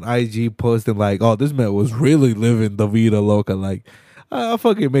 on IG posting like, oh, this man was really living the vida loca. Like, I'm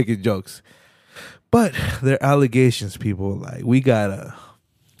fucking making jokes. But they're allegations, people. Like, we gotta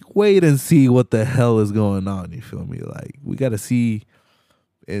wait and see what the hell is going on. You feel me? Like, we got to see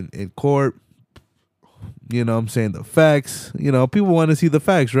in court, you know what I'm saying, the facts. You know, people want to see the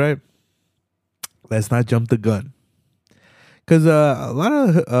facts, right? Let's not jump the gun. Because a lot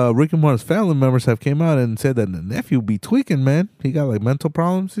of Rick and Morty's family members have came out and said that the nephew be tweaking, man. He got like mental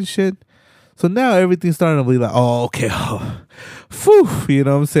problems and shit. So now everything's starting to be like, oh, okay, phew, you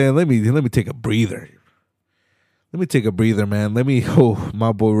know what I'm saying? Let me take a breather. Let me take a breather, man.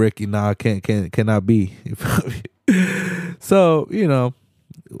 My boy Ricky, nah, cannot be. So, you know,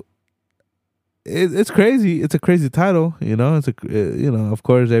 it's crazy. It's a crazy title, you know. Of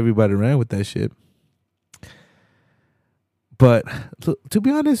course, everybody ran with that shit. But to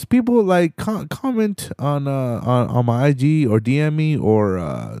be honest, people like comment on my IG or DM me or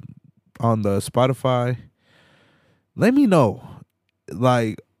on the Spotify. Let me know,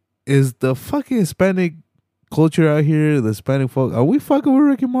 like, is the fucking Hispanic culture out here, the Hispanic folk, are we fucking with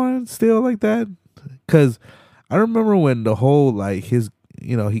Ricky Martin still like that? Because I remember when the whole, like, his,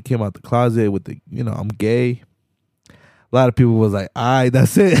 you know, he came out the closet with the, you know, I'm gay. A lot of people was like,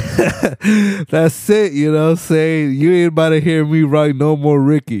 that's it. That's it, you know what I'm saying? You ain't about to hear me write no more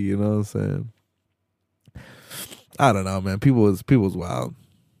Ricky, you know what I'm saying? I don't know, man. People was wild.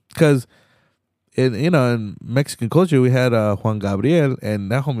 Because in Mexican culture, we had Juan Gabriel, and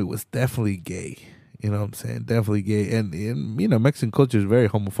that homie was definitely gay. You know what I'm saying? Definitely gay. And you know, Mexican culture is very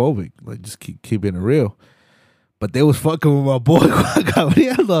homophobic. Like, just keeping it real. But they was fucking with my boy Juan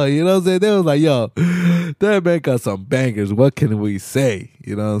Gabriel. You know what I'm saying? They was like, yo, that man got some bangers. What can we say?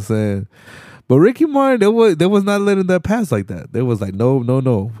 You know what I'm saying? But Ricky Martin, they was not letting that pass like that. They was like,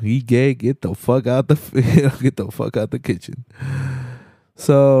 no. He gay. Get the fuck out get the fuck out the kitchen.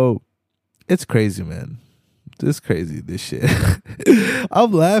 So it's crazy, man. It's crazy, this shit.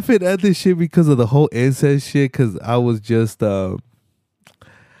 I'm laughing at this shit because of the whole incest shit. Because I was just talking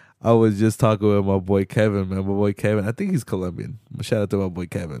with my boy Kevin, man. My boy Kevin, I think he's Colombian. Shout out to my boy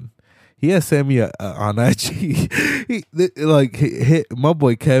Kevin. He has sent me on IG. My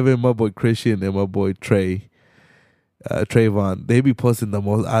boy Kevin, my boy Christian, and my boy Trayvon. They be posting the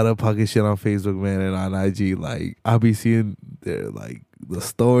most out of pocket shit on Facebook, man, and on IG. Like, I be seeing their, like, the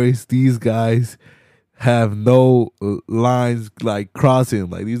stories. These guys have no lines, like, crossing.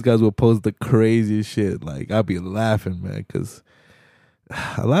 Like, these guys will post the craziest shit. Like, I be laughing, man, because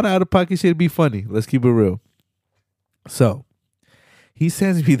a lot of out of pocket shit be funny. Let's keep it real. So he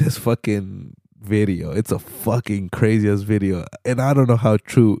sends me this fucking video. It's a fucking crazy ass video, and I don't know how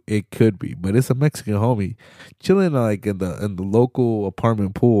true it could be, but it's a Mexican homie chilling like in the local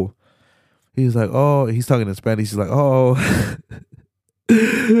apartment pool. He's like, oh, he's talking in Spanish. He's like, oh,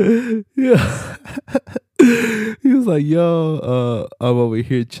 yeah. He was like, yo, I'm over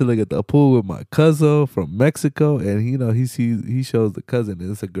here chilling at the pool with my cousin from Mexico, and you know, he shows the cousin,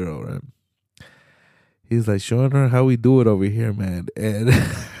 and it's a girl, right? He's like showing her how we do it over here, man. And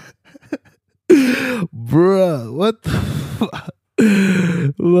bruh, what the fuck?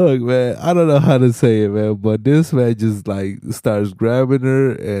 Look, man, I don't know how to say it, man, but this man just like starts grabbing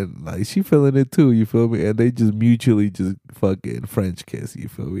her, and like she feeling it too, you feel me? And they just mutually just fucking French kiss, you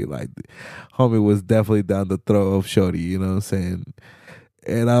feel me? Like, homie was definitely down the throat of shorty, you know what I'm saying?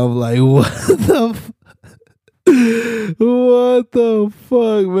 And I'm like, what the what the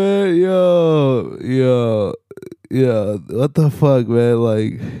fuck, man? Yo, what the fuck, man?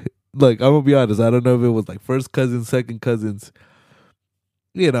 Like, I'm gonna be honest, I don't know if it was like first cousins, second cousins.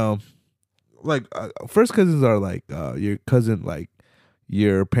 You know, like first cousins are like your cousin, like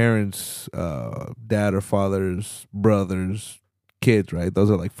your parents' dad or father's brothers, kids, right?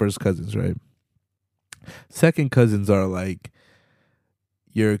 Those are like first cousins, right? Second cousins are like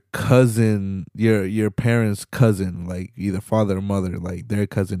your cousin, your parents' cousin, like either father or mother. Like their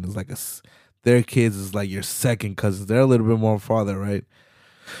cousin is like their kids is like your second cousins. They're a little bit more father, right?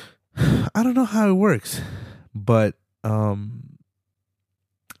 I don't know how it works, but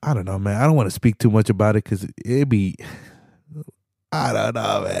I don't know, man. I don't want to speak too much about it because it'd be, I don't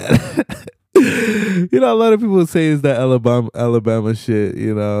know, man. You know, a lot of people say it's that Alabama shit,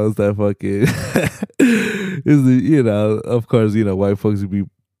 you know, it's that fucking, is the, you know, of course, you know, white folks would be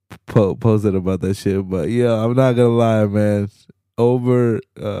posted about that shit, but yeah, I'm not gonna lie, man.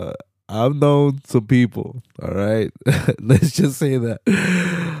 I've known some people, all right? Let's just say that.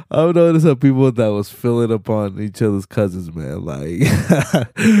 I've known some people that was filling upon each other's cousins, man. Like,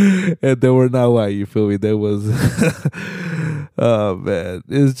 and they were not white, you feel me? There was, oh, man.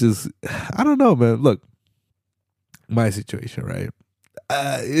 It's just, I don't know, man. Look, my situation, right?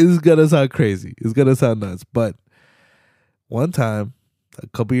 It's going to sound crazy. It's going to sound nuts. But one time, a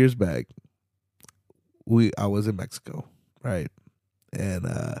couple years back, I was in Mexico, right? And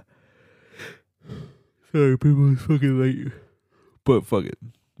sorry, people, it's fucking late. But fuck it.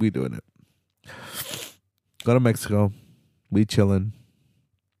 We doing it. Go to Mexico. We chilling.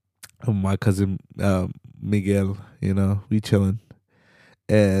 My cousin Miguel, we chilling.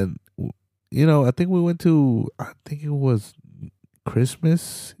 And I think we went to, I think it was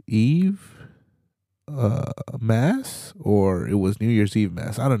Christmas Eve mass, or it was New Year's Eve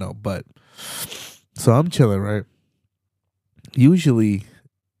mass. I don't know, but so I'm chilling, right? Usually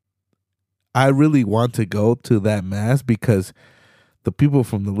I really want to go to that mass because the people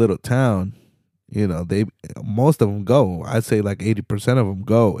from the little town, they most of them go. I'd say like 80% of them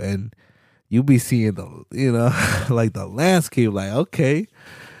go, and you be seeing the like the landscape, like, okay,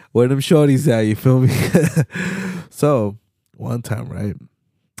 where them shorties at, you feel me? So one time, right,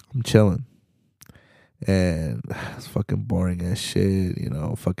 I'm chilling, and it's fucking boring as shit,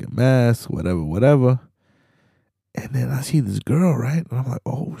 fucking mass, whatever. And then I see this girl, right, and I'm like,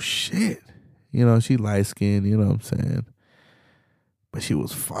 oh shit, she light skinned, you know what I'm saying? But she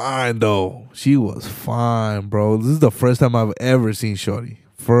was fine though. She was fine, bro. This is the first time I've ever seen shorty.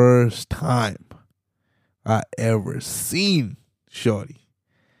 First time I ever seen shorty.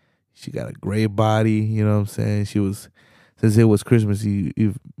 She got a great body, you know what I'm saying? She was, since it was Christmas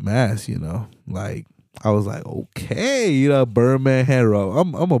Eve mass, like, I was like, okay, Birdman head rub.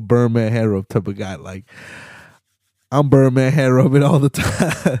 I'm a Birdman head rub type of guy. Like, I'm Birdman head rubbing all the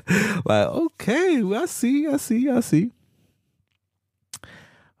time. Like, okay, I see. I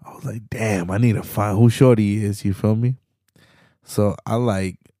was like, damn, I need to find who shorty is, you feel me? So I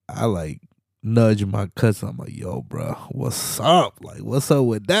nudge my cousin. I'm like, yo, bro, what's up? Like, what's up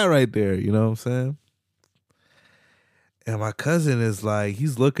with that right there? You know what I'm saying? And my cousin is like,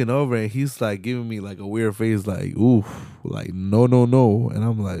 he's looking over and he's like giving me like a weird face, like, oof, like, no. And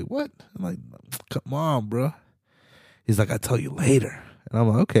I'm like, what? I'm like, come on, bro. He's like, I'll tell you later. And I'm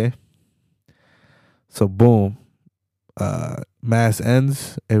like, okay. So boom, mass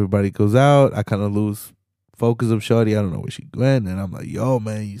ends. Everybody goes out. I kind of lose focus of shorty. I don't know where she went. And I'm like, yo,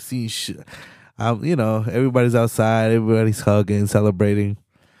 man, you see shit. Everybody's outside. Everybody's hugging, celebrating.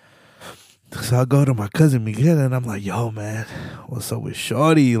 So I go to my cousin Miguel and I'm like, yo, man, what's up with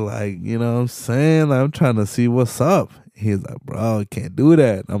shorty? Like, you know what I'm saying? Like, I'm trying to see what's up. He's like, bro, I can't do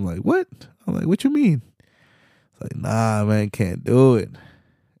that. I'm like, what? I'm like, what you mean? It's like, nah, man, can't do it.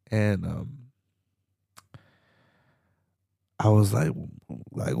 And I was like,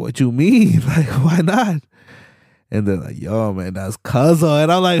 what you mean? Like, why not? And they're like, yo, man, that's Cuzzo.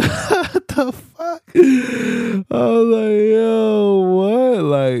 And I'm like, what the fuck? I was like, yo, what?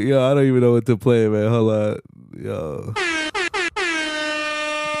 Like, yo, I don't even know what to play, man. Hold on. Yo.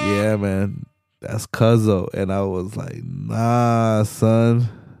 Yeah, man, that's Cuzzo. And I was like, nah, son.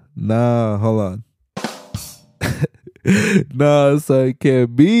 Nah, hold on. No, son, it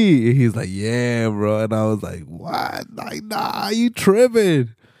can't be. And he's like, yeah, bro. And I was like, what? Like, nah, you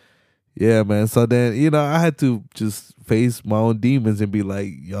tripping. Yeah, man. So then, I had to just face my own demons and be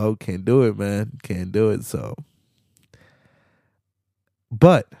like, yo, can't do it, man. Can't do it. So,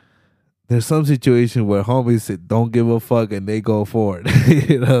 but there's some situation where homies say, don't give a fuck, and they go for it.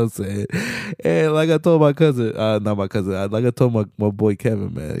 You know what I'm saying? And like I told my cousin, not my cousin, like I told my boy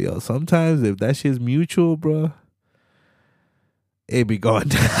Kevin, man, yo, sometimes if that shit's mutual, bro, it be going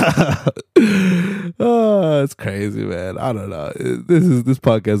down. Oh, it's crazy, man. I don't know. This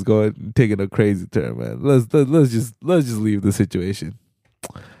podcast taking a crazy turn, man. Let's just leave the situation.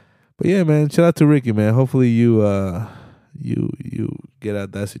 But yeah, man. Shout out to Ricky, man. Hopefully you get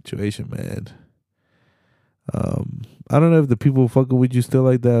out that situation, man. I don't know if the people fucking with you still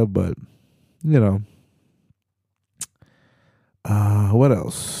like that, but what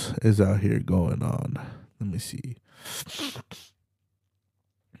else is out here going on? Let me see.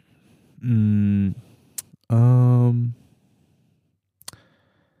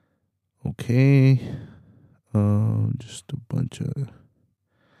 Okay. Just a bunch of,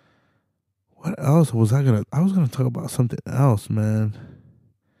 what else was I was gonna talk about something else, man.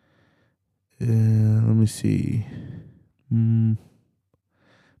 Yeah, let me see. That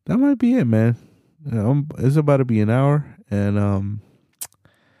might be it, man. It's about to be an hour, and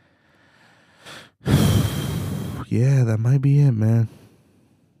yeah, that might be it, man.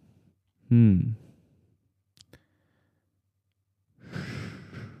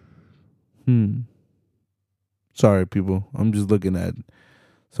 Sorry, people. I'm just looking at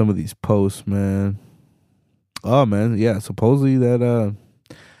some of these posts, man. Oh, man, yeah. Supposedly that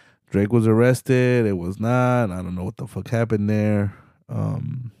Drake was arrested. It was not. I don't know what the fuck happened there.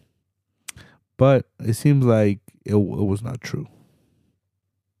 But it seems like it was not true.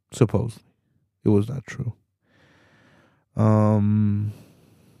 Supposedly, it was not true. Um,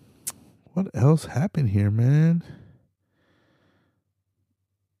 what else happened here, man?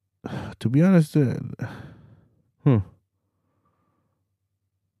 To be honest, oh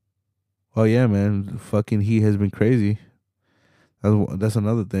yeah, man, fucking heat has been crazy. That's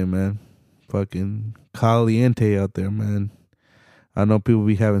another thing, man. Fucking caliente out there, man. I know people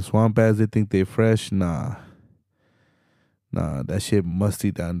be having swamp ass. They think they fresh. Nah, that shit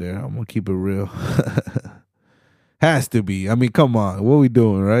musty down there. I'm gonna keep it real. Has to be. I mean, come on. What we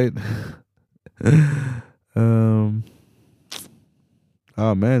doing, right? um.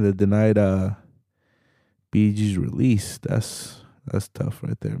 Oh man, they denied BG's release. That's tough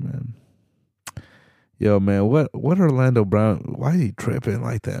right there, man. Yo, man, what Orlando Brown? Why is he tripping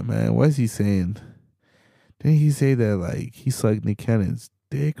like that, man? What is he saying? Didn't he say that like he sucked Nick Cannon's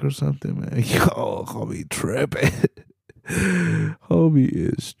dick or something, man? Yo, homie tripping. Homie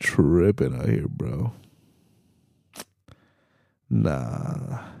is tripping out here, bro.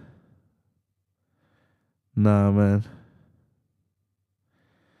 Nah, man.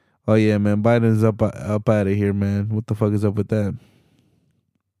 Oh yeah, man. Biden's up out of here, man. What the fuck is up with that?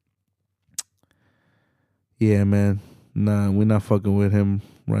 Yeah, man. Nah, we're not fucking with him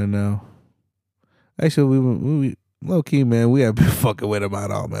right now. Actually, we low key, man. We have been fucking with him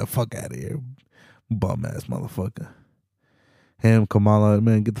at all, man. Fuck out of here, bum ass motherfucker. Him, Kamala,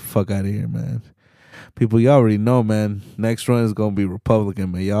 man, get the fuck out of here, man. People, y'all already know, man. Next run is gonna be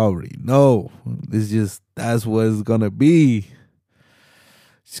Republican, man. Y'all already know. That's what it's gonna be.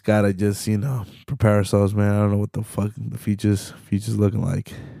 Just gotta prepare ourselves, man. I don't know what the fuck the future's looking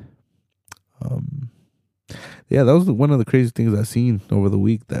like. Yeah, that was one of the craziest things I seen over the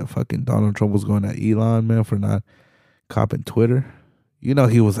week. That fucking Donald Trump was going at Elon, man, for not copping Twitter. He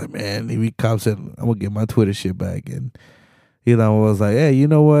was like, man, if he cops it, I'm gonna get my Twitter shit back. And Elon was like, hey, you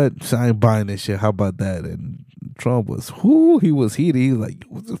know what? I ain't buying this shit. How about that? And Trump he was heated. He was like,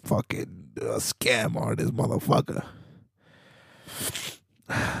 what's a fucking scam artist, motherfucker.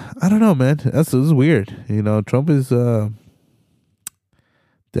 I don't know, man. This is weird. Trump is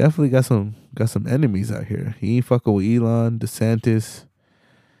definitely got some enemies out here. He ain't fucking with Elon, DeSantis.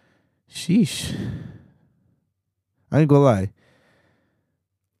 Sheesh. I ain't gonna lie.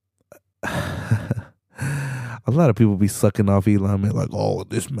 A lot of people be sucking off Elon, man, like, oh,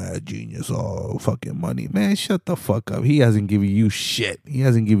 this mad genius, oh, fucking money. Man, shut the fuck up. He hasn't given you shit. He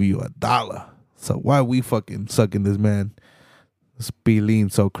hasn't given you $1. So why we fucking sucking this man?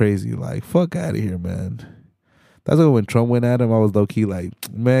 Lean so crazy. Like, fuck out of here, man. That's why when Trump went at him, I was low key like,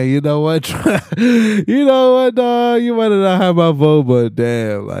 man, you know what? You know what, dog? You might not have my vote, but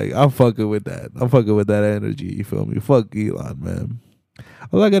damn, like, I'm fucking with that. I'm fucking with that energy. You feel me? Fuck Elon, man.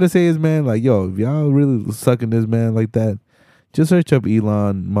 All I gotta say is, man, like, yo, if y'all really sucking this man like that, just search up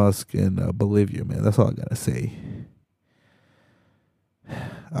Elon Musk and Bolivia, man. That's all I gotta say.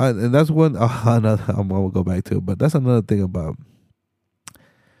 And that's one. I'm gonna go back to it, but that's another thing about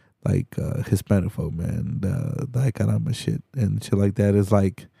like Hispanic folk, man. The Caramba shit and shit like that is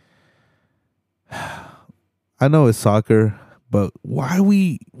like, I know it's soccer, but why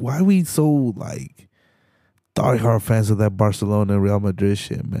we so like diehard fans of that Barcelona and Real Madrid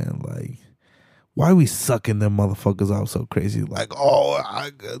shit, man? Like, why we sucking them motherfuckers out so crazy? Like, oh,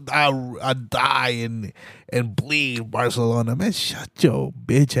 I die and bleed Barcelona, man. Shut your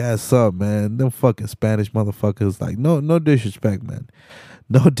bitch ass up, man. Them fucking Spanish motherfuckers. Like, no disrespect, man.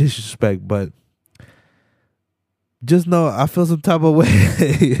 No disrespect, but just know I feel some type of way.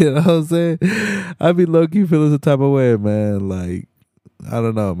 You know what I'm saying? I be low key feeling some type of way, man. Like, I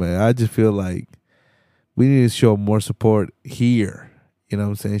don't know, man. I just feel like we need to show more support here. You know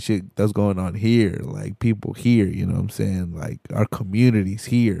what I'm saying? Shit that's going on here, like people here, you know what I'm saying? Like our communities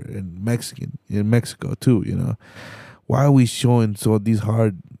here in Mexico too, you know. Why are we showing these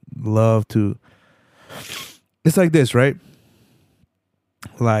hard love to? It's like this, right?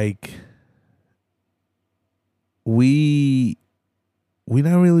 Like we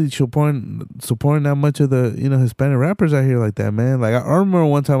not really supporting that much of the Hispanic rappers out here like that, man. Like I remember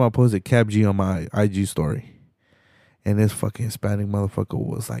one time I posted Cap G on my IG story, and this fucking Hispanic motherfucker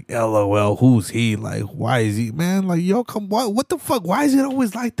was like, LOL, who's he? Like, why is he, man? Like, yo, come, what the fuck? Why is it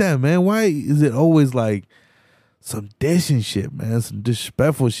always like that, man? Why is it always like some dishing shit, man? Some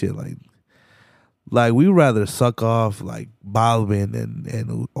disrespectful shit, like we rather suck off like Balvin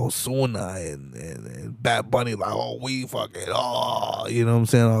and Osuna and Bad Bunny, like, oh, we fucking, oh, you know what I'm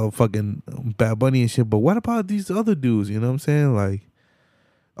saying? Oh, fucking Bad Bunny and shit. But what about these other dudes? You know what I'm saying? Like,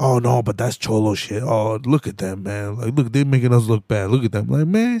 oh no, but that's Cholo shit. Oh, look at them, man. Like, look, they're making us look bad. Look at them. Like,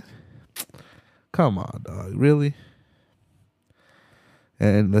 man, come on, dog. Really?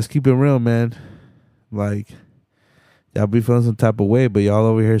 And let's keep it real, man. Like, y'all be feeling some type of way, but y'all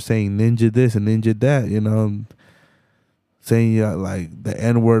over here saying ninja this and ninja that, you know, saying y'all like the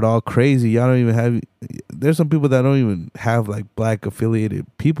N word all crazy. Y'all don't even have. There's some people that don't even have like black affiliated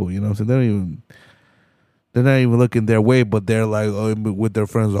people. You know, so they're not even looking their way, but they're like with their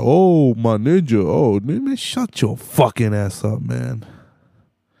friends. Like, oh, my ninja. Oh, man, shut your fucking ass up, man.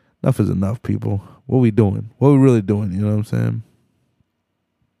 Enough is enough, people. What we doing? What we really doing? You know what I'm saying?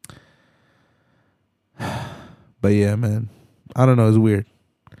 But yeah, man. I don't know. It's weird.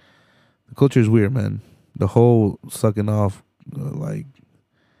 The culture is weird, man. The whole sucking off, like,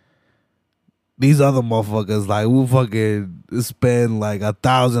 these other motherfuckers, like, we fucking spend like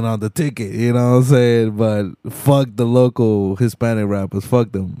 1,000 on the ticket, you know what I'm saying? But fuck the local Hispanic rappers,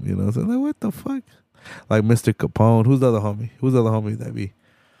 fuck them, you know what I'm saying? Like, what the fuck? Like Mr. Capone, who's the other homie? Who's the other homie that be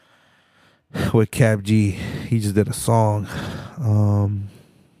with Cap G? He just did a song.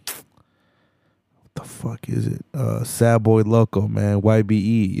 What the fuck is it? Sad Boy Loco, man.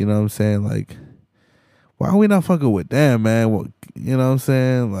 YBE, you know what I'm saying? Like, why are we not fucking with them, man? Well, you know what I'm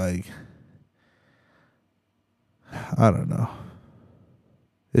saying? Like, I don't know.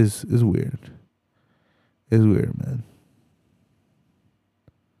 It's weird. It's weird, man.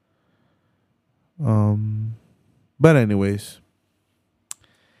 But anyways,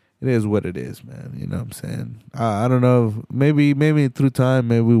 it is what it is, man. You know what I'm saying? I don't know. If maybe through time,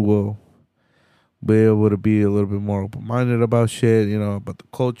 maybe we'll be able to be a little bit more open-minded about shit, you know, about the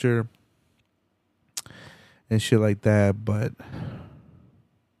culture and shit like that. But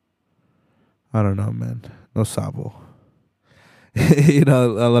I don't know, man. No sabo. You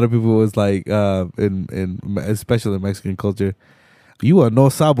know, a lot of people was like, in especially Mexican culture, you a no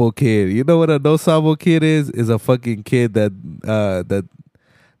sabo kid. You know what a no sabo kid is? Is a fucking kid that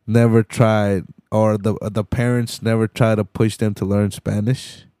never tried, or the parents never try to push them to learn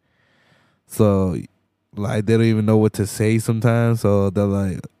Spanish. So like they don't even know what to say sometimes. So they're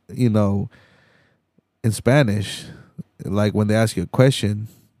like, you know, in Spanish, like when they ask you a question,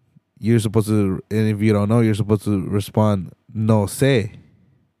 you're supposed to, and if you don't know, you're supposed to respond no sé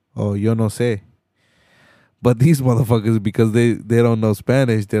or yo no sé. But these motherfuckers, because they don't know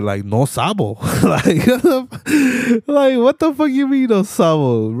Spanish, they're like no sabo. Like what the fuck you mean no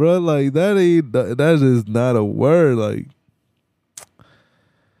sabo, bro? Like that is not a word. Like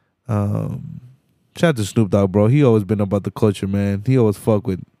shout out to Snoop Dogg, bro. He always been about the culture, man. He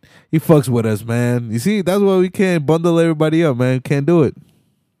fucks with us, man. You see, that's why we can't bundle everybody up, man. Can't do it.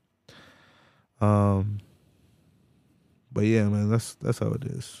 But yeah, man, that's how it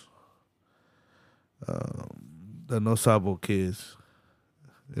is. The no sabo kids,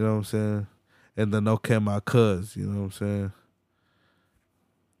 you know what I'm saying, and the no can my cuz, you know what I'm saying.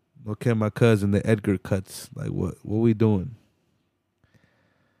 No can my cuz and the Edgar cuts. Like what we doing?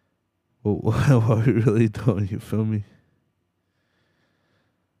 What are we really doing? You feel me?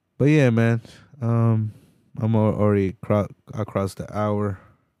 But yeah, man. I'm already across the hour.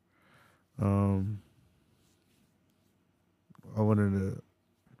 I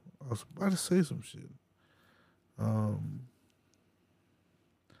was about to say some shit.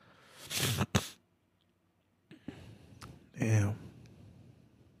 Damn.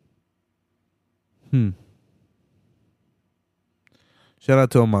 Shout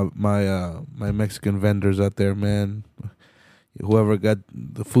out to all my Mexican vendors out there, man. Whoever got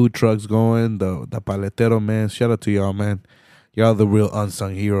the food trucks going, the paletero, man. Shout out to y'all, man. Y'all the real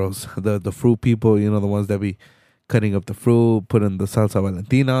unsung heroes. The fruit people, you know, the ones that be cutting up the fruit, putting the salsa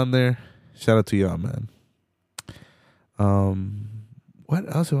valentina on there. Shout out to y'all, man.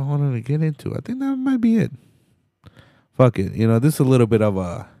 What else do I wanted to get into? I think that might be it. Fuck it. You know, this is a little bit of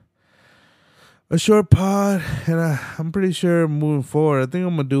a short pod, and I'm pretty sure moving forward, I think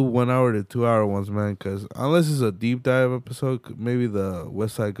I'm gonna do 1 hour to 2 hour ones, man. Because unless it's a deep dive episode, maybe the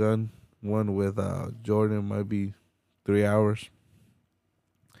West Side Gun one with Jordan might be 3 hours.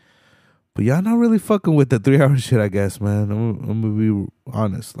 But y'all not really fucking with the 3 hour shit, I guess, man. I'm gonna be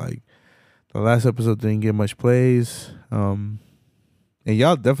honest. Like the last episode didn't get much plays, and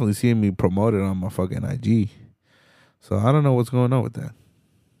y'all definitely seeing me promoted on my fucking IG. So I don't know what's going on with that.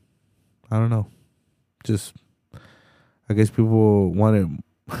 I don't know. Just, I guess people wanted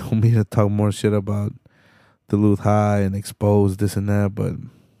me to talk more shit about Duluth High and expose this and that, but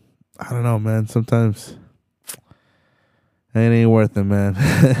I don't know, man. Sometimes it ain't worth it, man.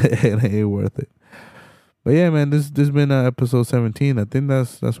 It ain't worth it. But yeah, man, this been episode 17. I think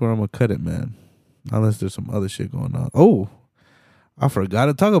that's where I'm gonna cut it, man. Unless there's some other shit going on. Oh, I forgot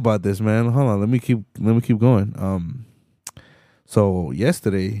to talk about this, man. Hold on, let me keep going. So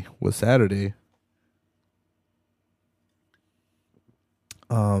yesterday was Saturday.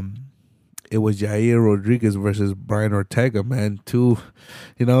 it was Jair Rodriguez versus Brian Ortega, man. Two,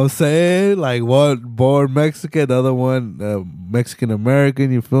 you know what I'm saying? Like one born Mexican, the other one Mexican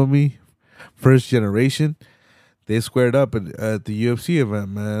American, you feel me? First generation. They squared up at the UFC event,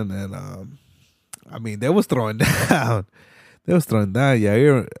 man. And I mean, they was throwing down. They was throwing down.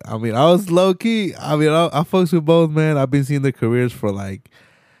 Yeah, I mean, I was low key. I mean, I fucks with both, man. I've been seeing their careers for like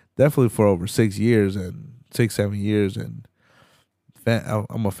definitely for over 6 years and 7 years, and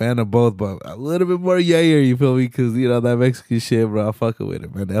I'm a fan of both, but a little bit more Yair, you feel me? Because you know that Mexican shit, bro. I fucking with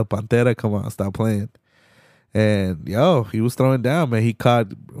it, man. El Pantera, come on, stop playing. And yo, he was throwing down, man. He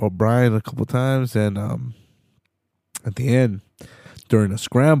caught O'Brien a couple times, and at the end, during a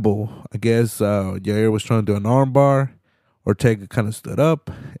scramble, I guess Yair was trying to do an armbar. Ortega kind of stood up,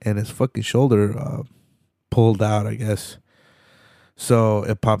 and his fucking shoulder pulled out, I guess. So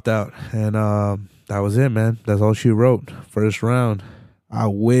it popped out, and that was it, man. That's all she wrote. First round. I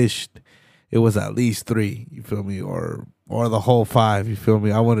wished it was at least 3, you feel me, or the whole 5, you feel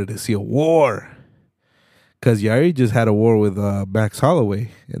me. I wanted to see a war, cause Yair just had a war with Max Holloway,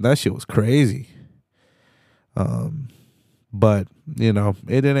 and that shit was crazy. But you know,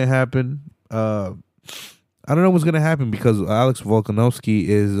 it didn't happen. I don't know what's gonna happen because Alex Volkanovski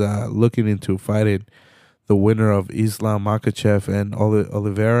is looking into fighting the winner of Islam Makhachev and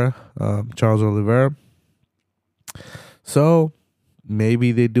Oliveira, Charles Oliveira. So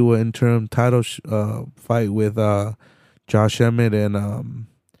maybe they do an interim title fight with Josh Emmett and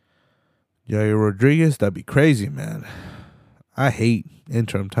Yair Rodriguez. That'd be crazy, man. I hate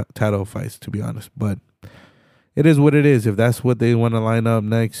interim title fights, to be honest, but it is what it is. If that's what they want to line up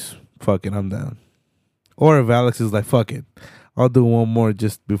next, fuck it, I'm down. Or if Alex is like, fuck it, I'll do one more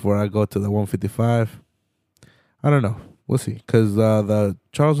just before I go to the 155. I don't know. We'll see. Because the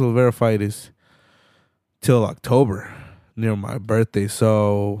Charles Oliveira fight is till October, near my birthday.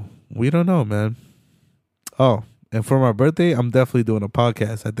 So we don't know, man. Oh, and for my birthday, I'm definitely doing a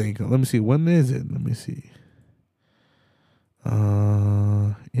podcast, I think. Let me see. When is it? Let me see.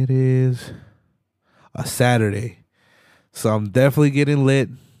 It is a Saturday. So I'm definitely getting lit.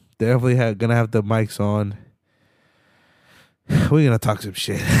 Definitely gonna have the mics on. We're gonna talk some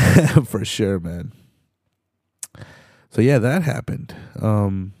shit for sure, man. So yeah, that happened. Shout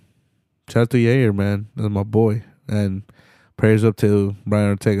out to Yair, man. That's my boy. And prayers up to Brian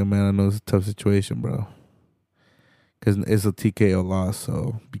Ortega, man. I know it's a tough situation, bro. Because it's a TKO loss,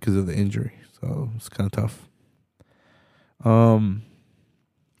 so because of the injury. So it's kind of tough.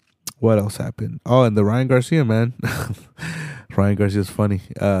 What else happened? Oh, and the Ryan Garcia, man. Ryan Garcia's funny.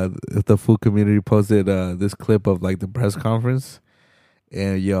 The food community posted this clip of like the press conference,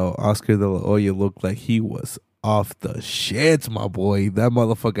 and yo, Oscar De La Hoya looked like he was off the shits, my boy. That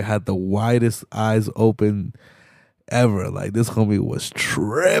motherfucker had the widest eyes open ever. Like this homie was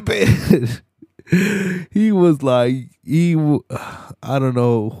tripping. He was like I don't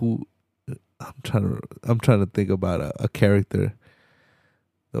know who. I'm trying to think about a character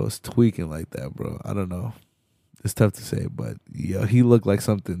that was tweaking like that, bro. I don't know. It's tough to say, but yeah, he looked like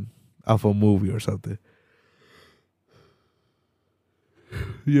something off a movie or something.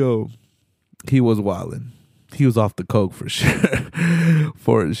 Yo, he was wildin'. He was off the coke for sure.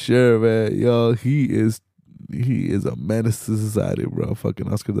 For sure, man. Yo, he is a menace to society, bro.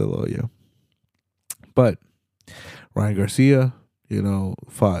 Fucking Oscar De La Hoya. But Ryan Garcia, you know,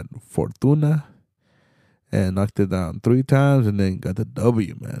 fought Fortuna and knocked it down 3 times and then got the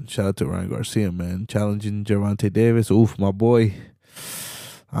W, man. Shout out to Ryan Garcia, man. Challenging Gervonta Davis. Oof, my boy.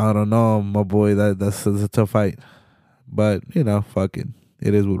 I don't know, my boy. That's a tough fight. But, you know, fucking,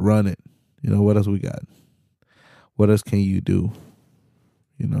 it is what run it. You know, what else we got? What else can you do?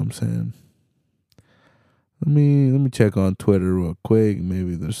 You know what I'm saying? Let me check on Twitter real quick.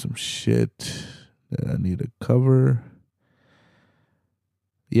 Maybe there's some shit that I need to cover.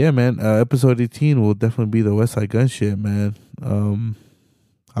 Yeah, man. Episode 18 will definitely be the West Side Gun shit, man.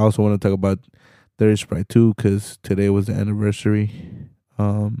 I also want to talk about Dirty Sprite 2 because today was the anniversary.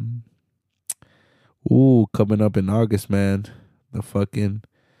 Coming up in August, man. The fucking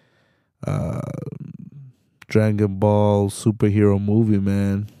Dragon Ball superhero movie,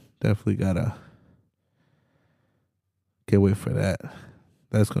 man. Definitely can't wait for that.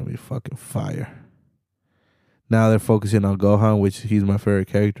 That's gonna be fucking fire. Now they're focusing on Gohan, which he's my favorite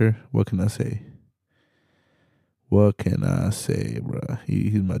character. What can I say? Bro?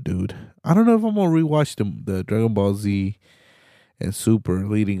 He's my dude. I don't know if I'm gonna rewatch the Dragon Ball Z and Super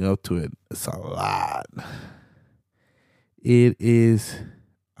leading up to it. It's a lot. It is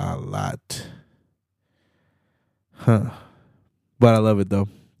a lot. But I love it though.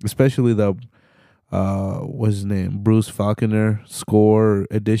 Especially what's his name? Bruce Falconer score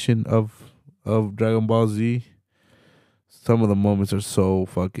edition of of Dragon Ball Z. Some of the moments are so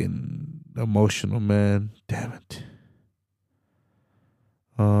fucking emotional, man. Damn it.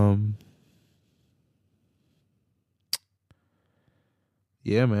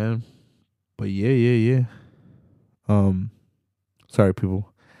 Yeah, man. But yeah. Sorry,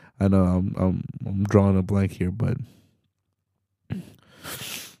 people. I know I'm drawing a blank here, but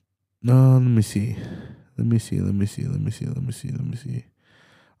no. Let me see. I'm just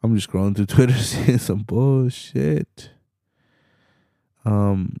scrolling through Twitter, seeing some bullshit.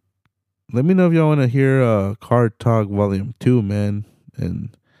 Let me know if y'all want to hear Card Talk Volume 2, man,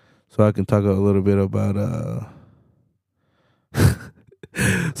 and so I can talk a little bit about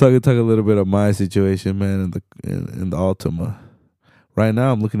so I can talk a little bit of my situation, man, in the Altima. Right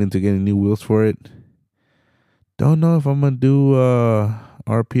now, I'm looking into getting new wheels for it. Don't know if I'm gonna do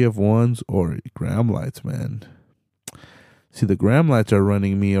RPF ones or gram lights, man. See, the gram lights are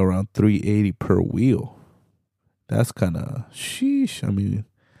running me around $380 per wheel. That's kind of sheesh. I mean,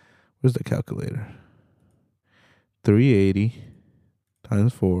 where's the calculator? 380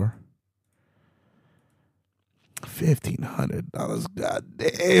 times 4. $1,500. God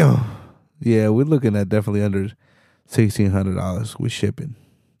damn. Yeah, we're looking at definitely under $1,600 with shipping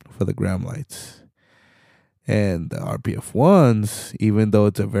for the gram lights. And the RPF ones, even though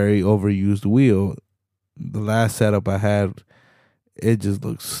it's a very overused wheel, the last setup I had, it just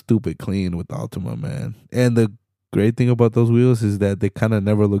looks stupid clean with the Ultima, man. And the great thing about those wheels is that they kind of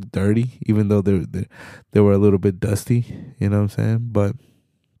never look dirty, even though they were a little bit dusty. You know what I'm saying? But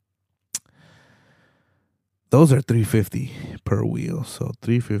those are $350 per wheel. So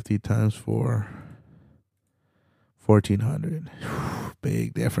 $350 times 4, $1,400.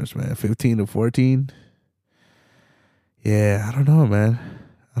 Big difference, man. 15 to 14. Yeah, I don't know, man.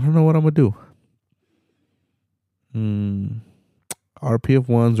 I don't know what I'm gonna do. RPF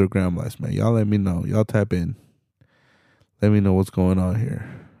ones or gram lights, man. Y'all let me know. Y'all tap in. Let me know what's going on here.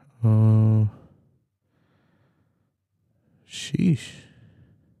 Sheesh.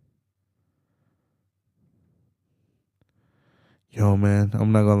 Yo, man,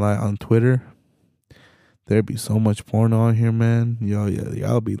 I'm not gonna lie. On Twitter, there be so much porn on here, man.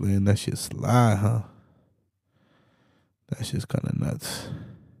 Y'all be letting that shit slide, huh? That shit's kind of nuts.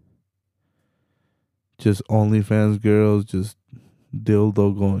 Just OnlyFans girls, just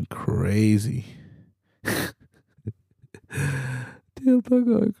dildo going crazy. Dildo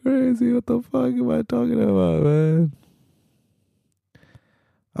going crazy. What the fuck am I talking about, man?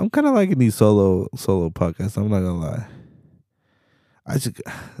 I'm kind of liking these solo podcasts. I'm not gonna lie.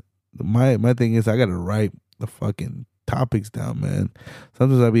 My thing is I gotta write the fucking topics down, man.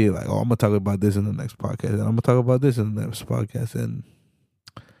 Sometimes I be like, oh, I'm gonna talk about this in the next podcast, and I'm gonna talk about this in the next podcast, and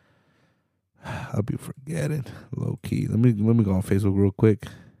I'll be forgetting low key. Let me go on Facebook real quick.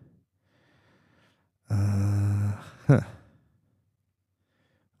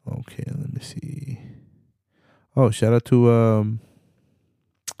 Okay, let me see. Oh, shout out to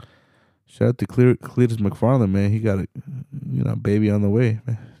Cletus McFarland, man. He got a baby on the way,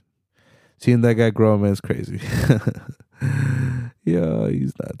 man. Seeing that guy grow, man, is crazy. Yeah,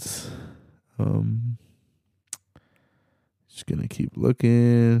 he's nuts. Just gonna keep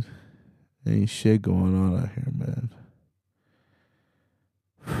looking. Ain't shit going on out here, man.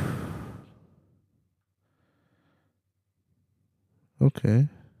 Okay,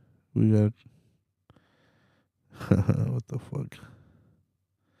 we got what the fuck?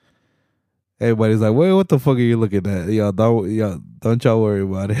 Everybody's like, wait, what the fuck are you looking at? Don't y'all worry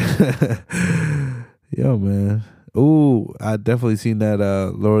about it. Yo, man. Ooh, I definitely seen that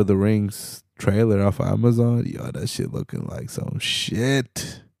Lord of the Rings trailer off of Amazon. Yo, that shit looking like some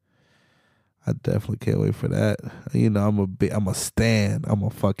shit. I definitely can't wait for that. You know, I'm a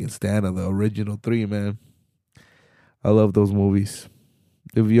fucking stan of the original 3, man. I love those movies.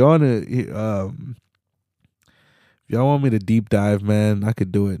 If y'all want me to deep dive, man, I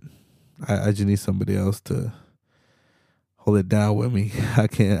could do it. I just need somebody else to hold it down with me. I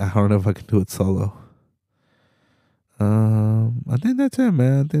don't know if I can do it solo. I think that's it,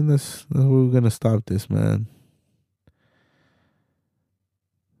 man. I think that's where we're gonna stop this, man.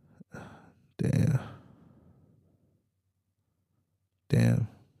 Damn,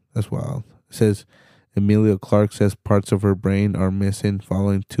 that's wild. It says Emilia Clarke says parts of her brain are missing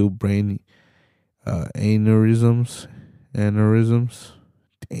following 2 brain aneurysms.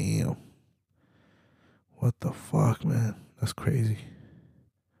 Damn. What the fuck, man? That's crazy.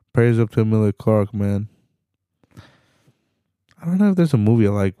 Prayers up to Emilia Clarke, man. I don't know if there's a movie I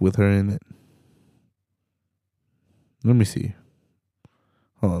like with her in it. Let me see.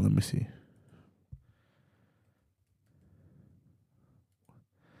 Hold on, let me see.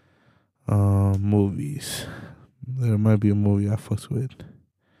 Movies. There might be a movie I fucks with.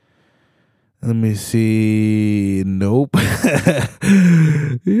 Let me see. Nope. Yeah,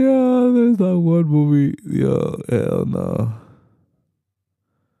 there's not one movie. Yo, hell no.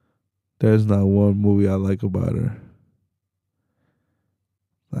 There's not one movie I like about her.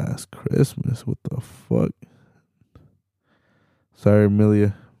 Last Christmas. What the fuck? Sorry,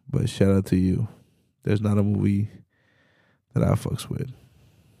 Amelia, but shout out to you. There's not a movie that I fucks with.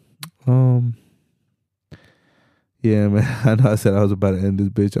 Yeah, man. I know I said I was about to end this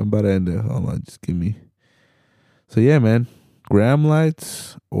bitch. I'm about to end it. Hold on, just give me. So yeah, man. Gram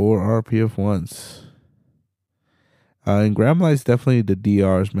lights or RPF ones. And gram lights definitely the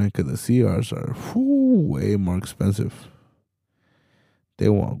DRs, man, because the CRs are way more expensive. They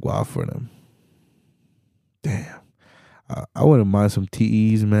want guap for them. Damn. I wouldn't mind some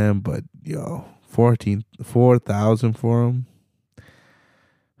TEs, man, but yo, 4,000 for them.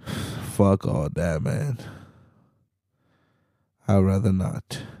 Fuck all that, man. I'd rather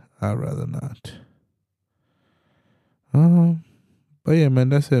not. But yeah, man,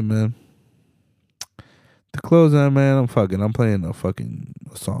 that's it, man. To close out, man, I'm playing a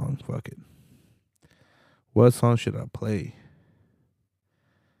song. Fuck it. What song should I play?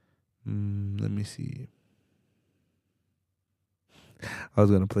 Let me see. I was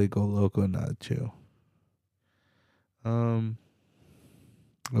gonna play Go Loco, not Chill.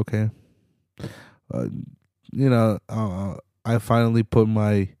 Okay. I finally put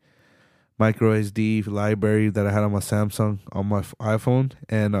my micro SD library that I had on my Samsung on my iPhone,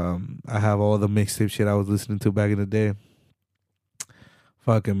 and I have all the mixtape shit I was listening to back in the day.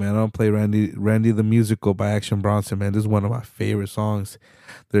 Fuck it, man. I don't play Randy the Musical by Action Bronson, man. This is one of my favorite songs.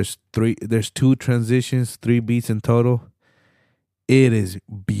 There's 2 transitions, 3 beats in total. It is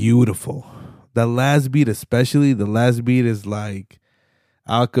beautiful. The last beat, especially, is like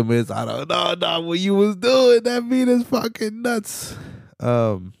Alchemist. I don't know, not what you was doing. That beat is fucking nuts.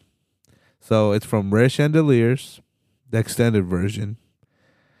 So it's from Rare Chandeliers, the extended version.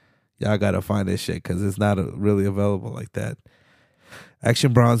 Y'all gotta find this shit because it's not really available like that.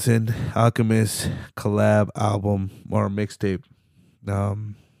 Action Bronson, Alchemist, collab album or mixtape. Y'all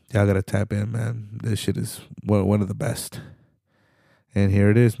gotta tap in, man. This shit is one of the best. And here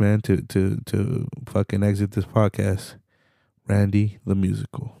it is, man, to fucking exit this podcast. Randy the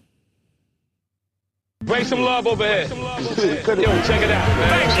Musical. Bring some love over here. Yo, check it out, man.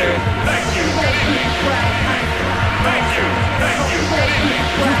 Thank you.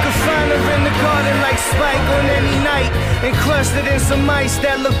 You can find her in the garden like Spike on any night, and clustered in some ice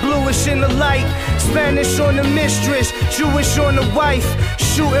that look bluish in the light. Spanish on the mistress, Jewish on the wife.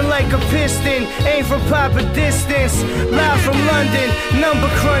 Shooting like a piston, aim for proper distance. Live from London, number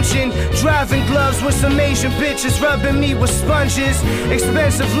crunching. Driving gloves with some Asian bitches, rubbing me with sponges.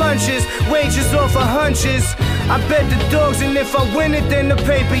 Expensive lunches, wages off of hunches. I bet the dogs, and if I win it, then the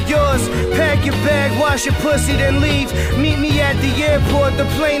paper yours. Pack your bag, wash your pussy, then leave. Meet me at the airport, the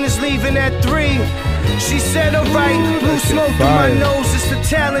plane is leaving at 3. She said, alright, blue smoke through my nose. It's the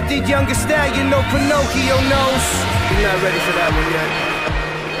talented youngest stallion, no Pinocchio knows. You're not ready for that one yet.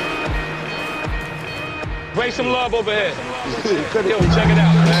 Bring some love over here. Yo, check it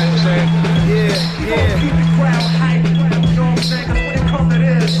out, man. Yeah. Keep the crowd hype. You know what I'm saying? That's what the color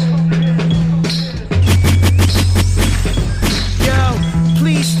is. Yo,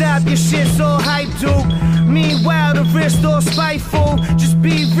 please stop your shit's all hype, dude. Meanwhile, the wrist all spiteful. Just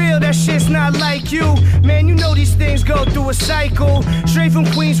be real, that shit's not like you. Man, you know these things go through a cycle. Straight from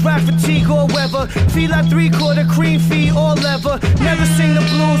Queens, rock fatigue or weather. Feel like 3/4 cream feed all leather. Never sing the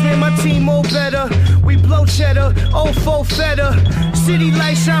blues, man, my team all better. We blow cheddar, old faux feta. City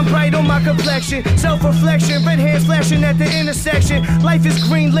lights shine bright on my complexion. Self-reflection, red hands flashing at the intersection. Life is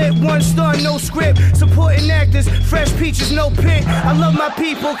green lit, 1 star, no script. Supporting actors, fresh peaches, no pit. I love my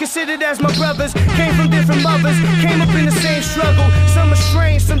people, considered as my brothers. Came from different mothers, came up in the same struggle. Some are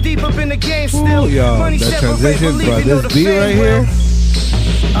strange, some deep up in the game still. Ooh, yo, Money that separate, transition, believe bro, you know this the beat fame right will. here.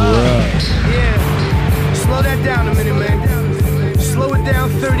 Yeah. Slow that down a minute, man. Slow it down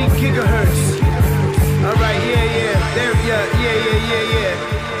 30 gigahertz. Alright, yeah. There, yeah.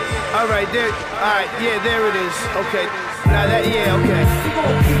 Alright, there. Alright, yeah, there it is. Okay. Now that, yeah, okay.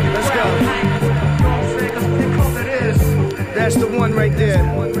 Let's go. That's the one right there.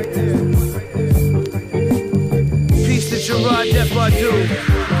 Peace to Gerard Depardieu.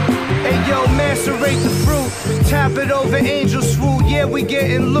 Hey yo, macerate the fruit. Tap it over angel swoop. Yeah, we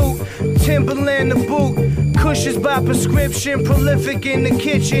getting loot. Timberland the boot. Cushions by prescription, prolific in the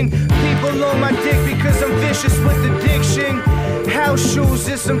kitchen. People on my dick because I'm vicious with addiction. House shoes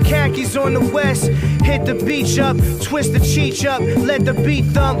and some khakis on the west. Hit the beach up, twist the cheech up, let the beat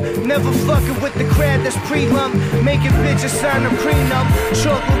thump. Never fucking with the crab that's pre-lump. Making bitches sign a prenup.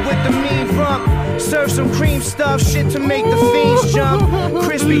 Chocolate with the mean rump. Serve some cream stuff, shit to make the fiends jump.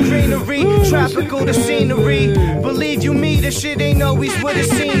 Crispy greenery, tropical the scenery. Believe you me, this shit ain't always what it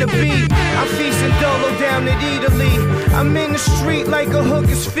seemed to be. I'm feasting dolo down at Italy. I'm in the street like a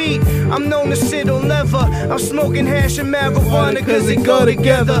hooker's feet. I'm known to sit on leather. I'm smoking hash and marijuana cause they go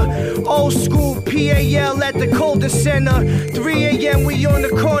together. Old school PAL at the Colden Center. 3 a.m. we on the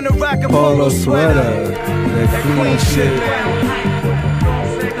corner rockin' polo sweater. That queen shit.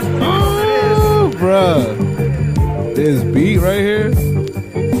 Oh, bruh. This beat right here.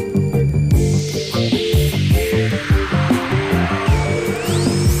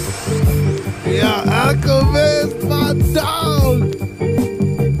 Yeah, Alchemist, my dog.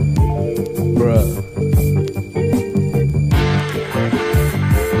 Bruh.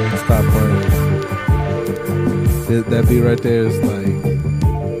 Stop playing. That beat right there is like,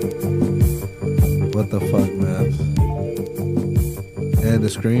 what the fuck, man? And the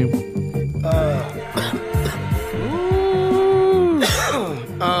scream.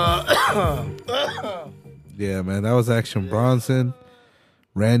 Yeah, man, that was Action Bronson.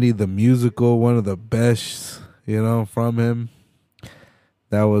 Randy the Musical, one of the best, from him.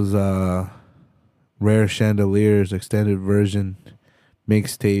 That was Rare Chandeliers extended version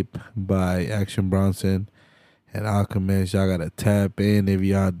mixtape by Action Bronson and Alchemist. Y'all gotta tap in if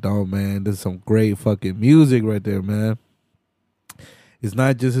y'all don't, man. This is some great fucking music right there, man. It's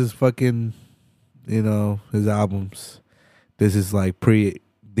not just his fucking, his albums. This is like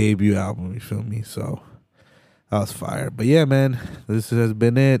pre-debut album, you feel me? So that was fire. But yeah, man, this has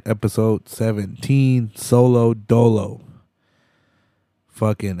been it. Episode 17, Solo Dolo.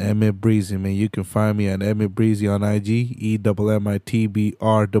 Fucking Emmett Breezy, man. You can find me at Emmett Breezy on IG, EMMITBREEZY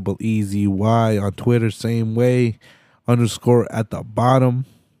on Twitter, same way, _ at the bottom.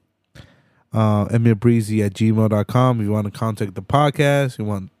 EmmettBreezy@gmail.com if you want to contact the podcast, you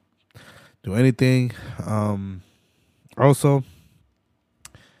want to do anything. Also,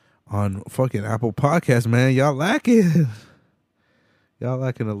 on fucking Apple Podcasts, man, y'all lacking. Y'all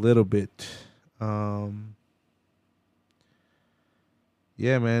lacking a little bit.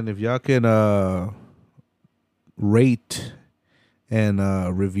 Yeah, man, if y'all can rate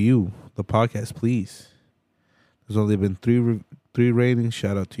and review the podcast, please. There's only been three ratings.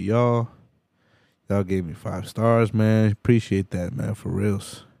 Shout out to y'all. Y'all gave me 5 stars, man. Appreciate that, man, for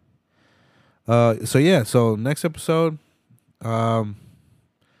reals. So next episode, it'll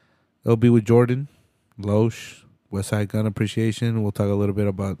be with Jordan, Loesch, Westside Gun Appreciation. We'll talk a little bit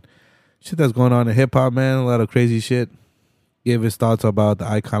about shit that's going on in hip hop, man. A lot of crazy shit. Give his thoughts about the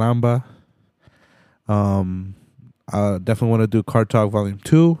Caramba. I definitely want to do Car Talk Volume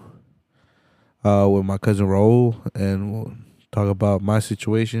 2 with my cousin Raul, and we'll talk about my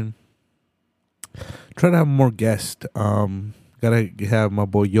situation. Try to have more guests. Gotta have my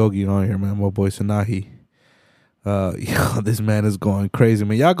boy Yogi on here, man. My boy Sanahi. This man is going crazy,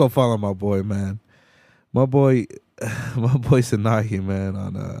 man. Y'all go follow my boy, man. My boy Sanahi, man.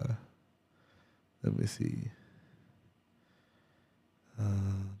 On let me see.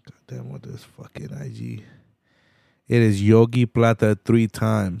 Goddamn, what is fucking IG? It is Yogi Plata 3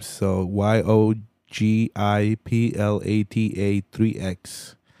 times. So YOGIPLATA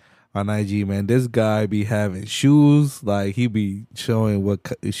 3X on IG, man. This guy be having shoes. Like, he be showing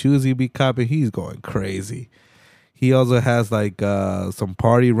what shoes he be copping. He's going crazy. He also has like some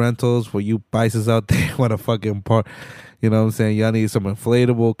party rentals for you bices out there want to fucking part. You know what I'm saying? Y'all need some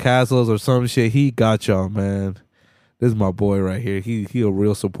inflatable castles or some shit. He got y'all, man. This is my boy right here. He a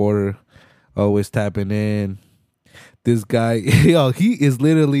real supporter. Always tapping in. This guy, he is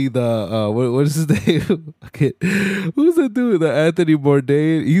literally the what is his name? Okay. Who's the dude? The Anthony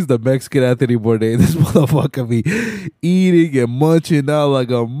Bourdain. He's the Mexican Anthony Bourdain. This motherfucker be eating and munching out like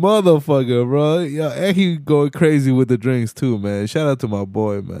a motherfucker, bro. Yeah, and he going crazy with the drinks too, man. Shout out to my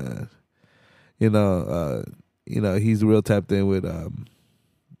boy, man. He's real tapped in with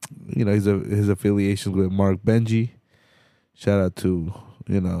his affiliations with Mark Benji. Shout out to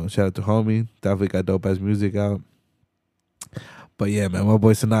homie. Definitely got dope ass music out. But yeah, man, my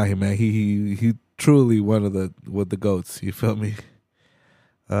boy Sanahi, man, he truly one of the goats. You feel me?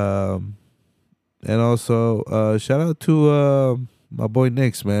 And also shout out to my boy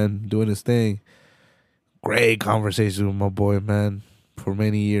Nix, man, doing his thing. Great conversation with my boy, man, for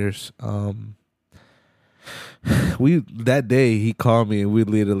many years. that day he called me and we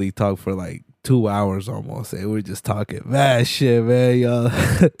literally talked for like 2 hours almost, and we were just talking mad shit, man, y'all.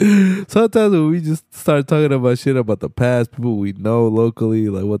 Sometimes when we just start talking about shit about the past, people we know locally,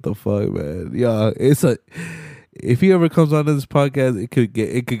 like what the fuck, man, y'all. If he ever comes onto this podcast, it could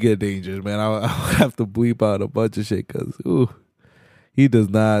get dangerous, man. I'll have to bleep out a bunch of shit because he does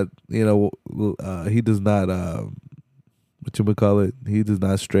not, he does not he does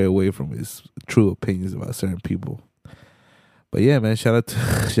not stray away from his true opinions about certain people. But yeah, man, shout out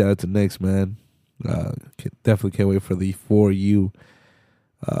to Knicks, man. Definitely can't wait for the For You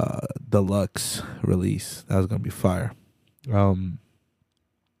deluxe release. That was gonna be fire.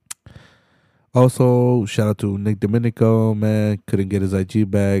 Also, shout out to Nick Domenico, man. Couldn't get his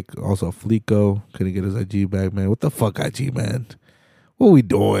IG back. Also, Flico couldn't get his IG back, man. What the fuck, IG, man? What are we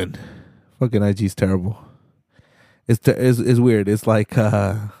doing? Fucking IG's terrible. It's weird. It's like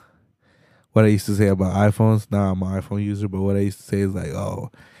what I used to say about iPhones. Now I'm an iPhone user, but what I used to say is like, oh,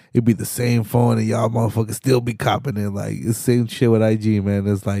 it'd be the same phone and y'all motherfuckers still be copping it. Like, it's the same shit with IG, man.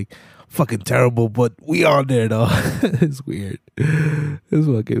 It's like fucking terrible, but we on there though. It's weird. It's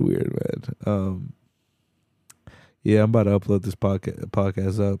fucking weird, man. Yeah, I'm about to upload this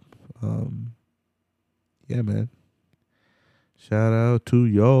podcast up. Yeah, man. Shout out to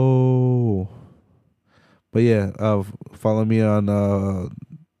yo. But yeah, follow me and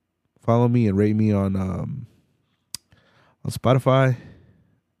rate me on Spotify,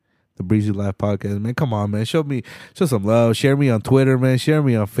 the Breezy Life Podcast. Man, come on, man. Show some love. Share me on Twitter, man. Share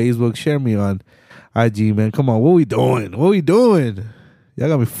me on Facebook. Share me on IG, man. Come on, what we doing? Y'all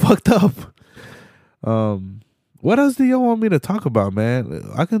got me fucked up. What else do y'all want me to talk about, man?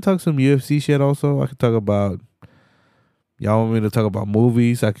 I can talk some UFC shit also. I can talk about... Y'all want me to talk about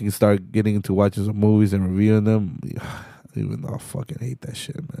movies? I can start getting into watching some movies and reviewing them. Even though I fucking hate that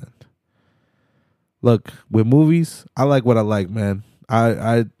shit, man. Look, with movies, I like what I like, man.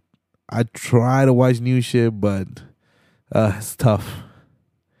 I try to watch new shit, but it's tough.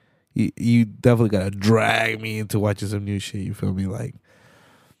 You definitely gotta drag me into watching some new shit. You feel me? Like,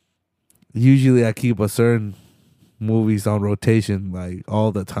 usually I keep a certain movies on rotation, like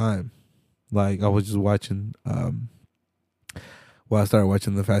all the time. Like I was just watching. I started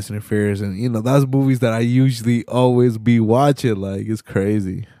watching the Fast and Furious, and those movies that I usually always be watching. Like, it's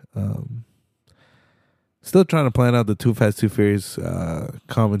crazy. Still trying to plan out the Too Fast, Too Furious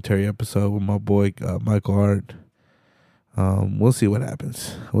commentary episode with my boy Michael Hart. We'll see what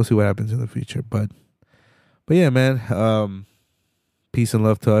happens. We'll see what happens in the future. But yeah, man. Peace and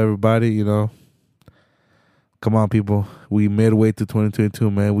love to everybody. Come on, people. We midway to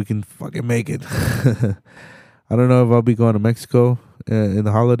 2022, man. We can fucking make it. I don't know if I'll be going to Mexico in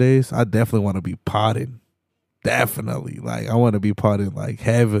the holidays. I definitely want to be potting. Definitely. Like, I want to be potting like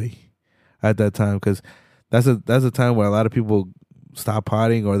heavy at that time, because that's a time where a lot of people stop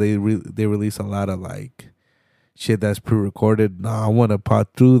potting, or they release a lot of like shit that's pre-recorded. Nah, I want to pot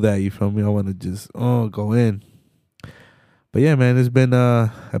through that, you feel me? I want to just go in. But yeah, man, it's been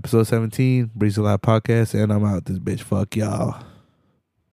episode 17, Breezy Live Podcast, and I'm out this bitch. Fuck y'all.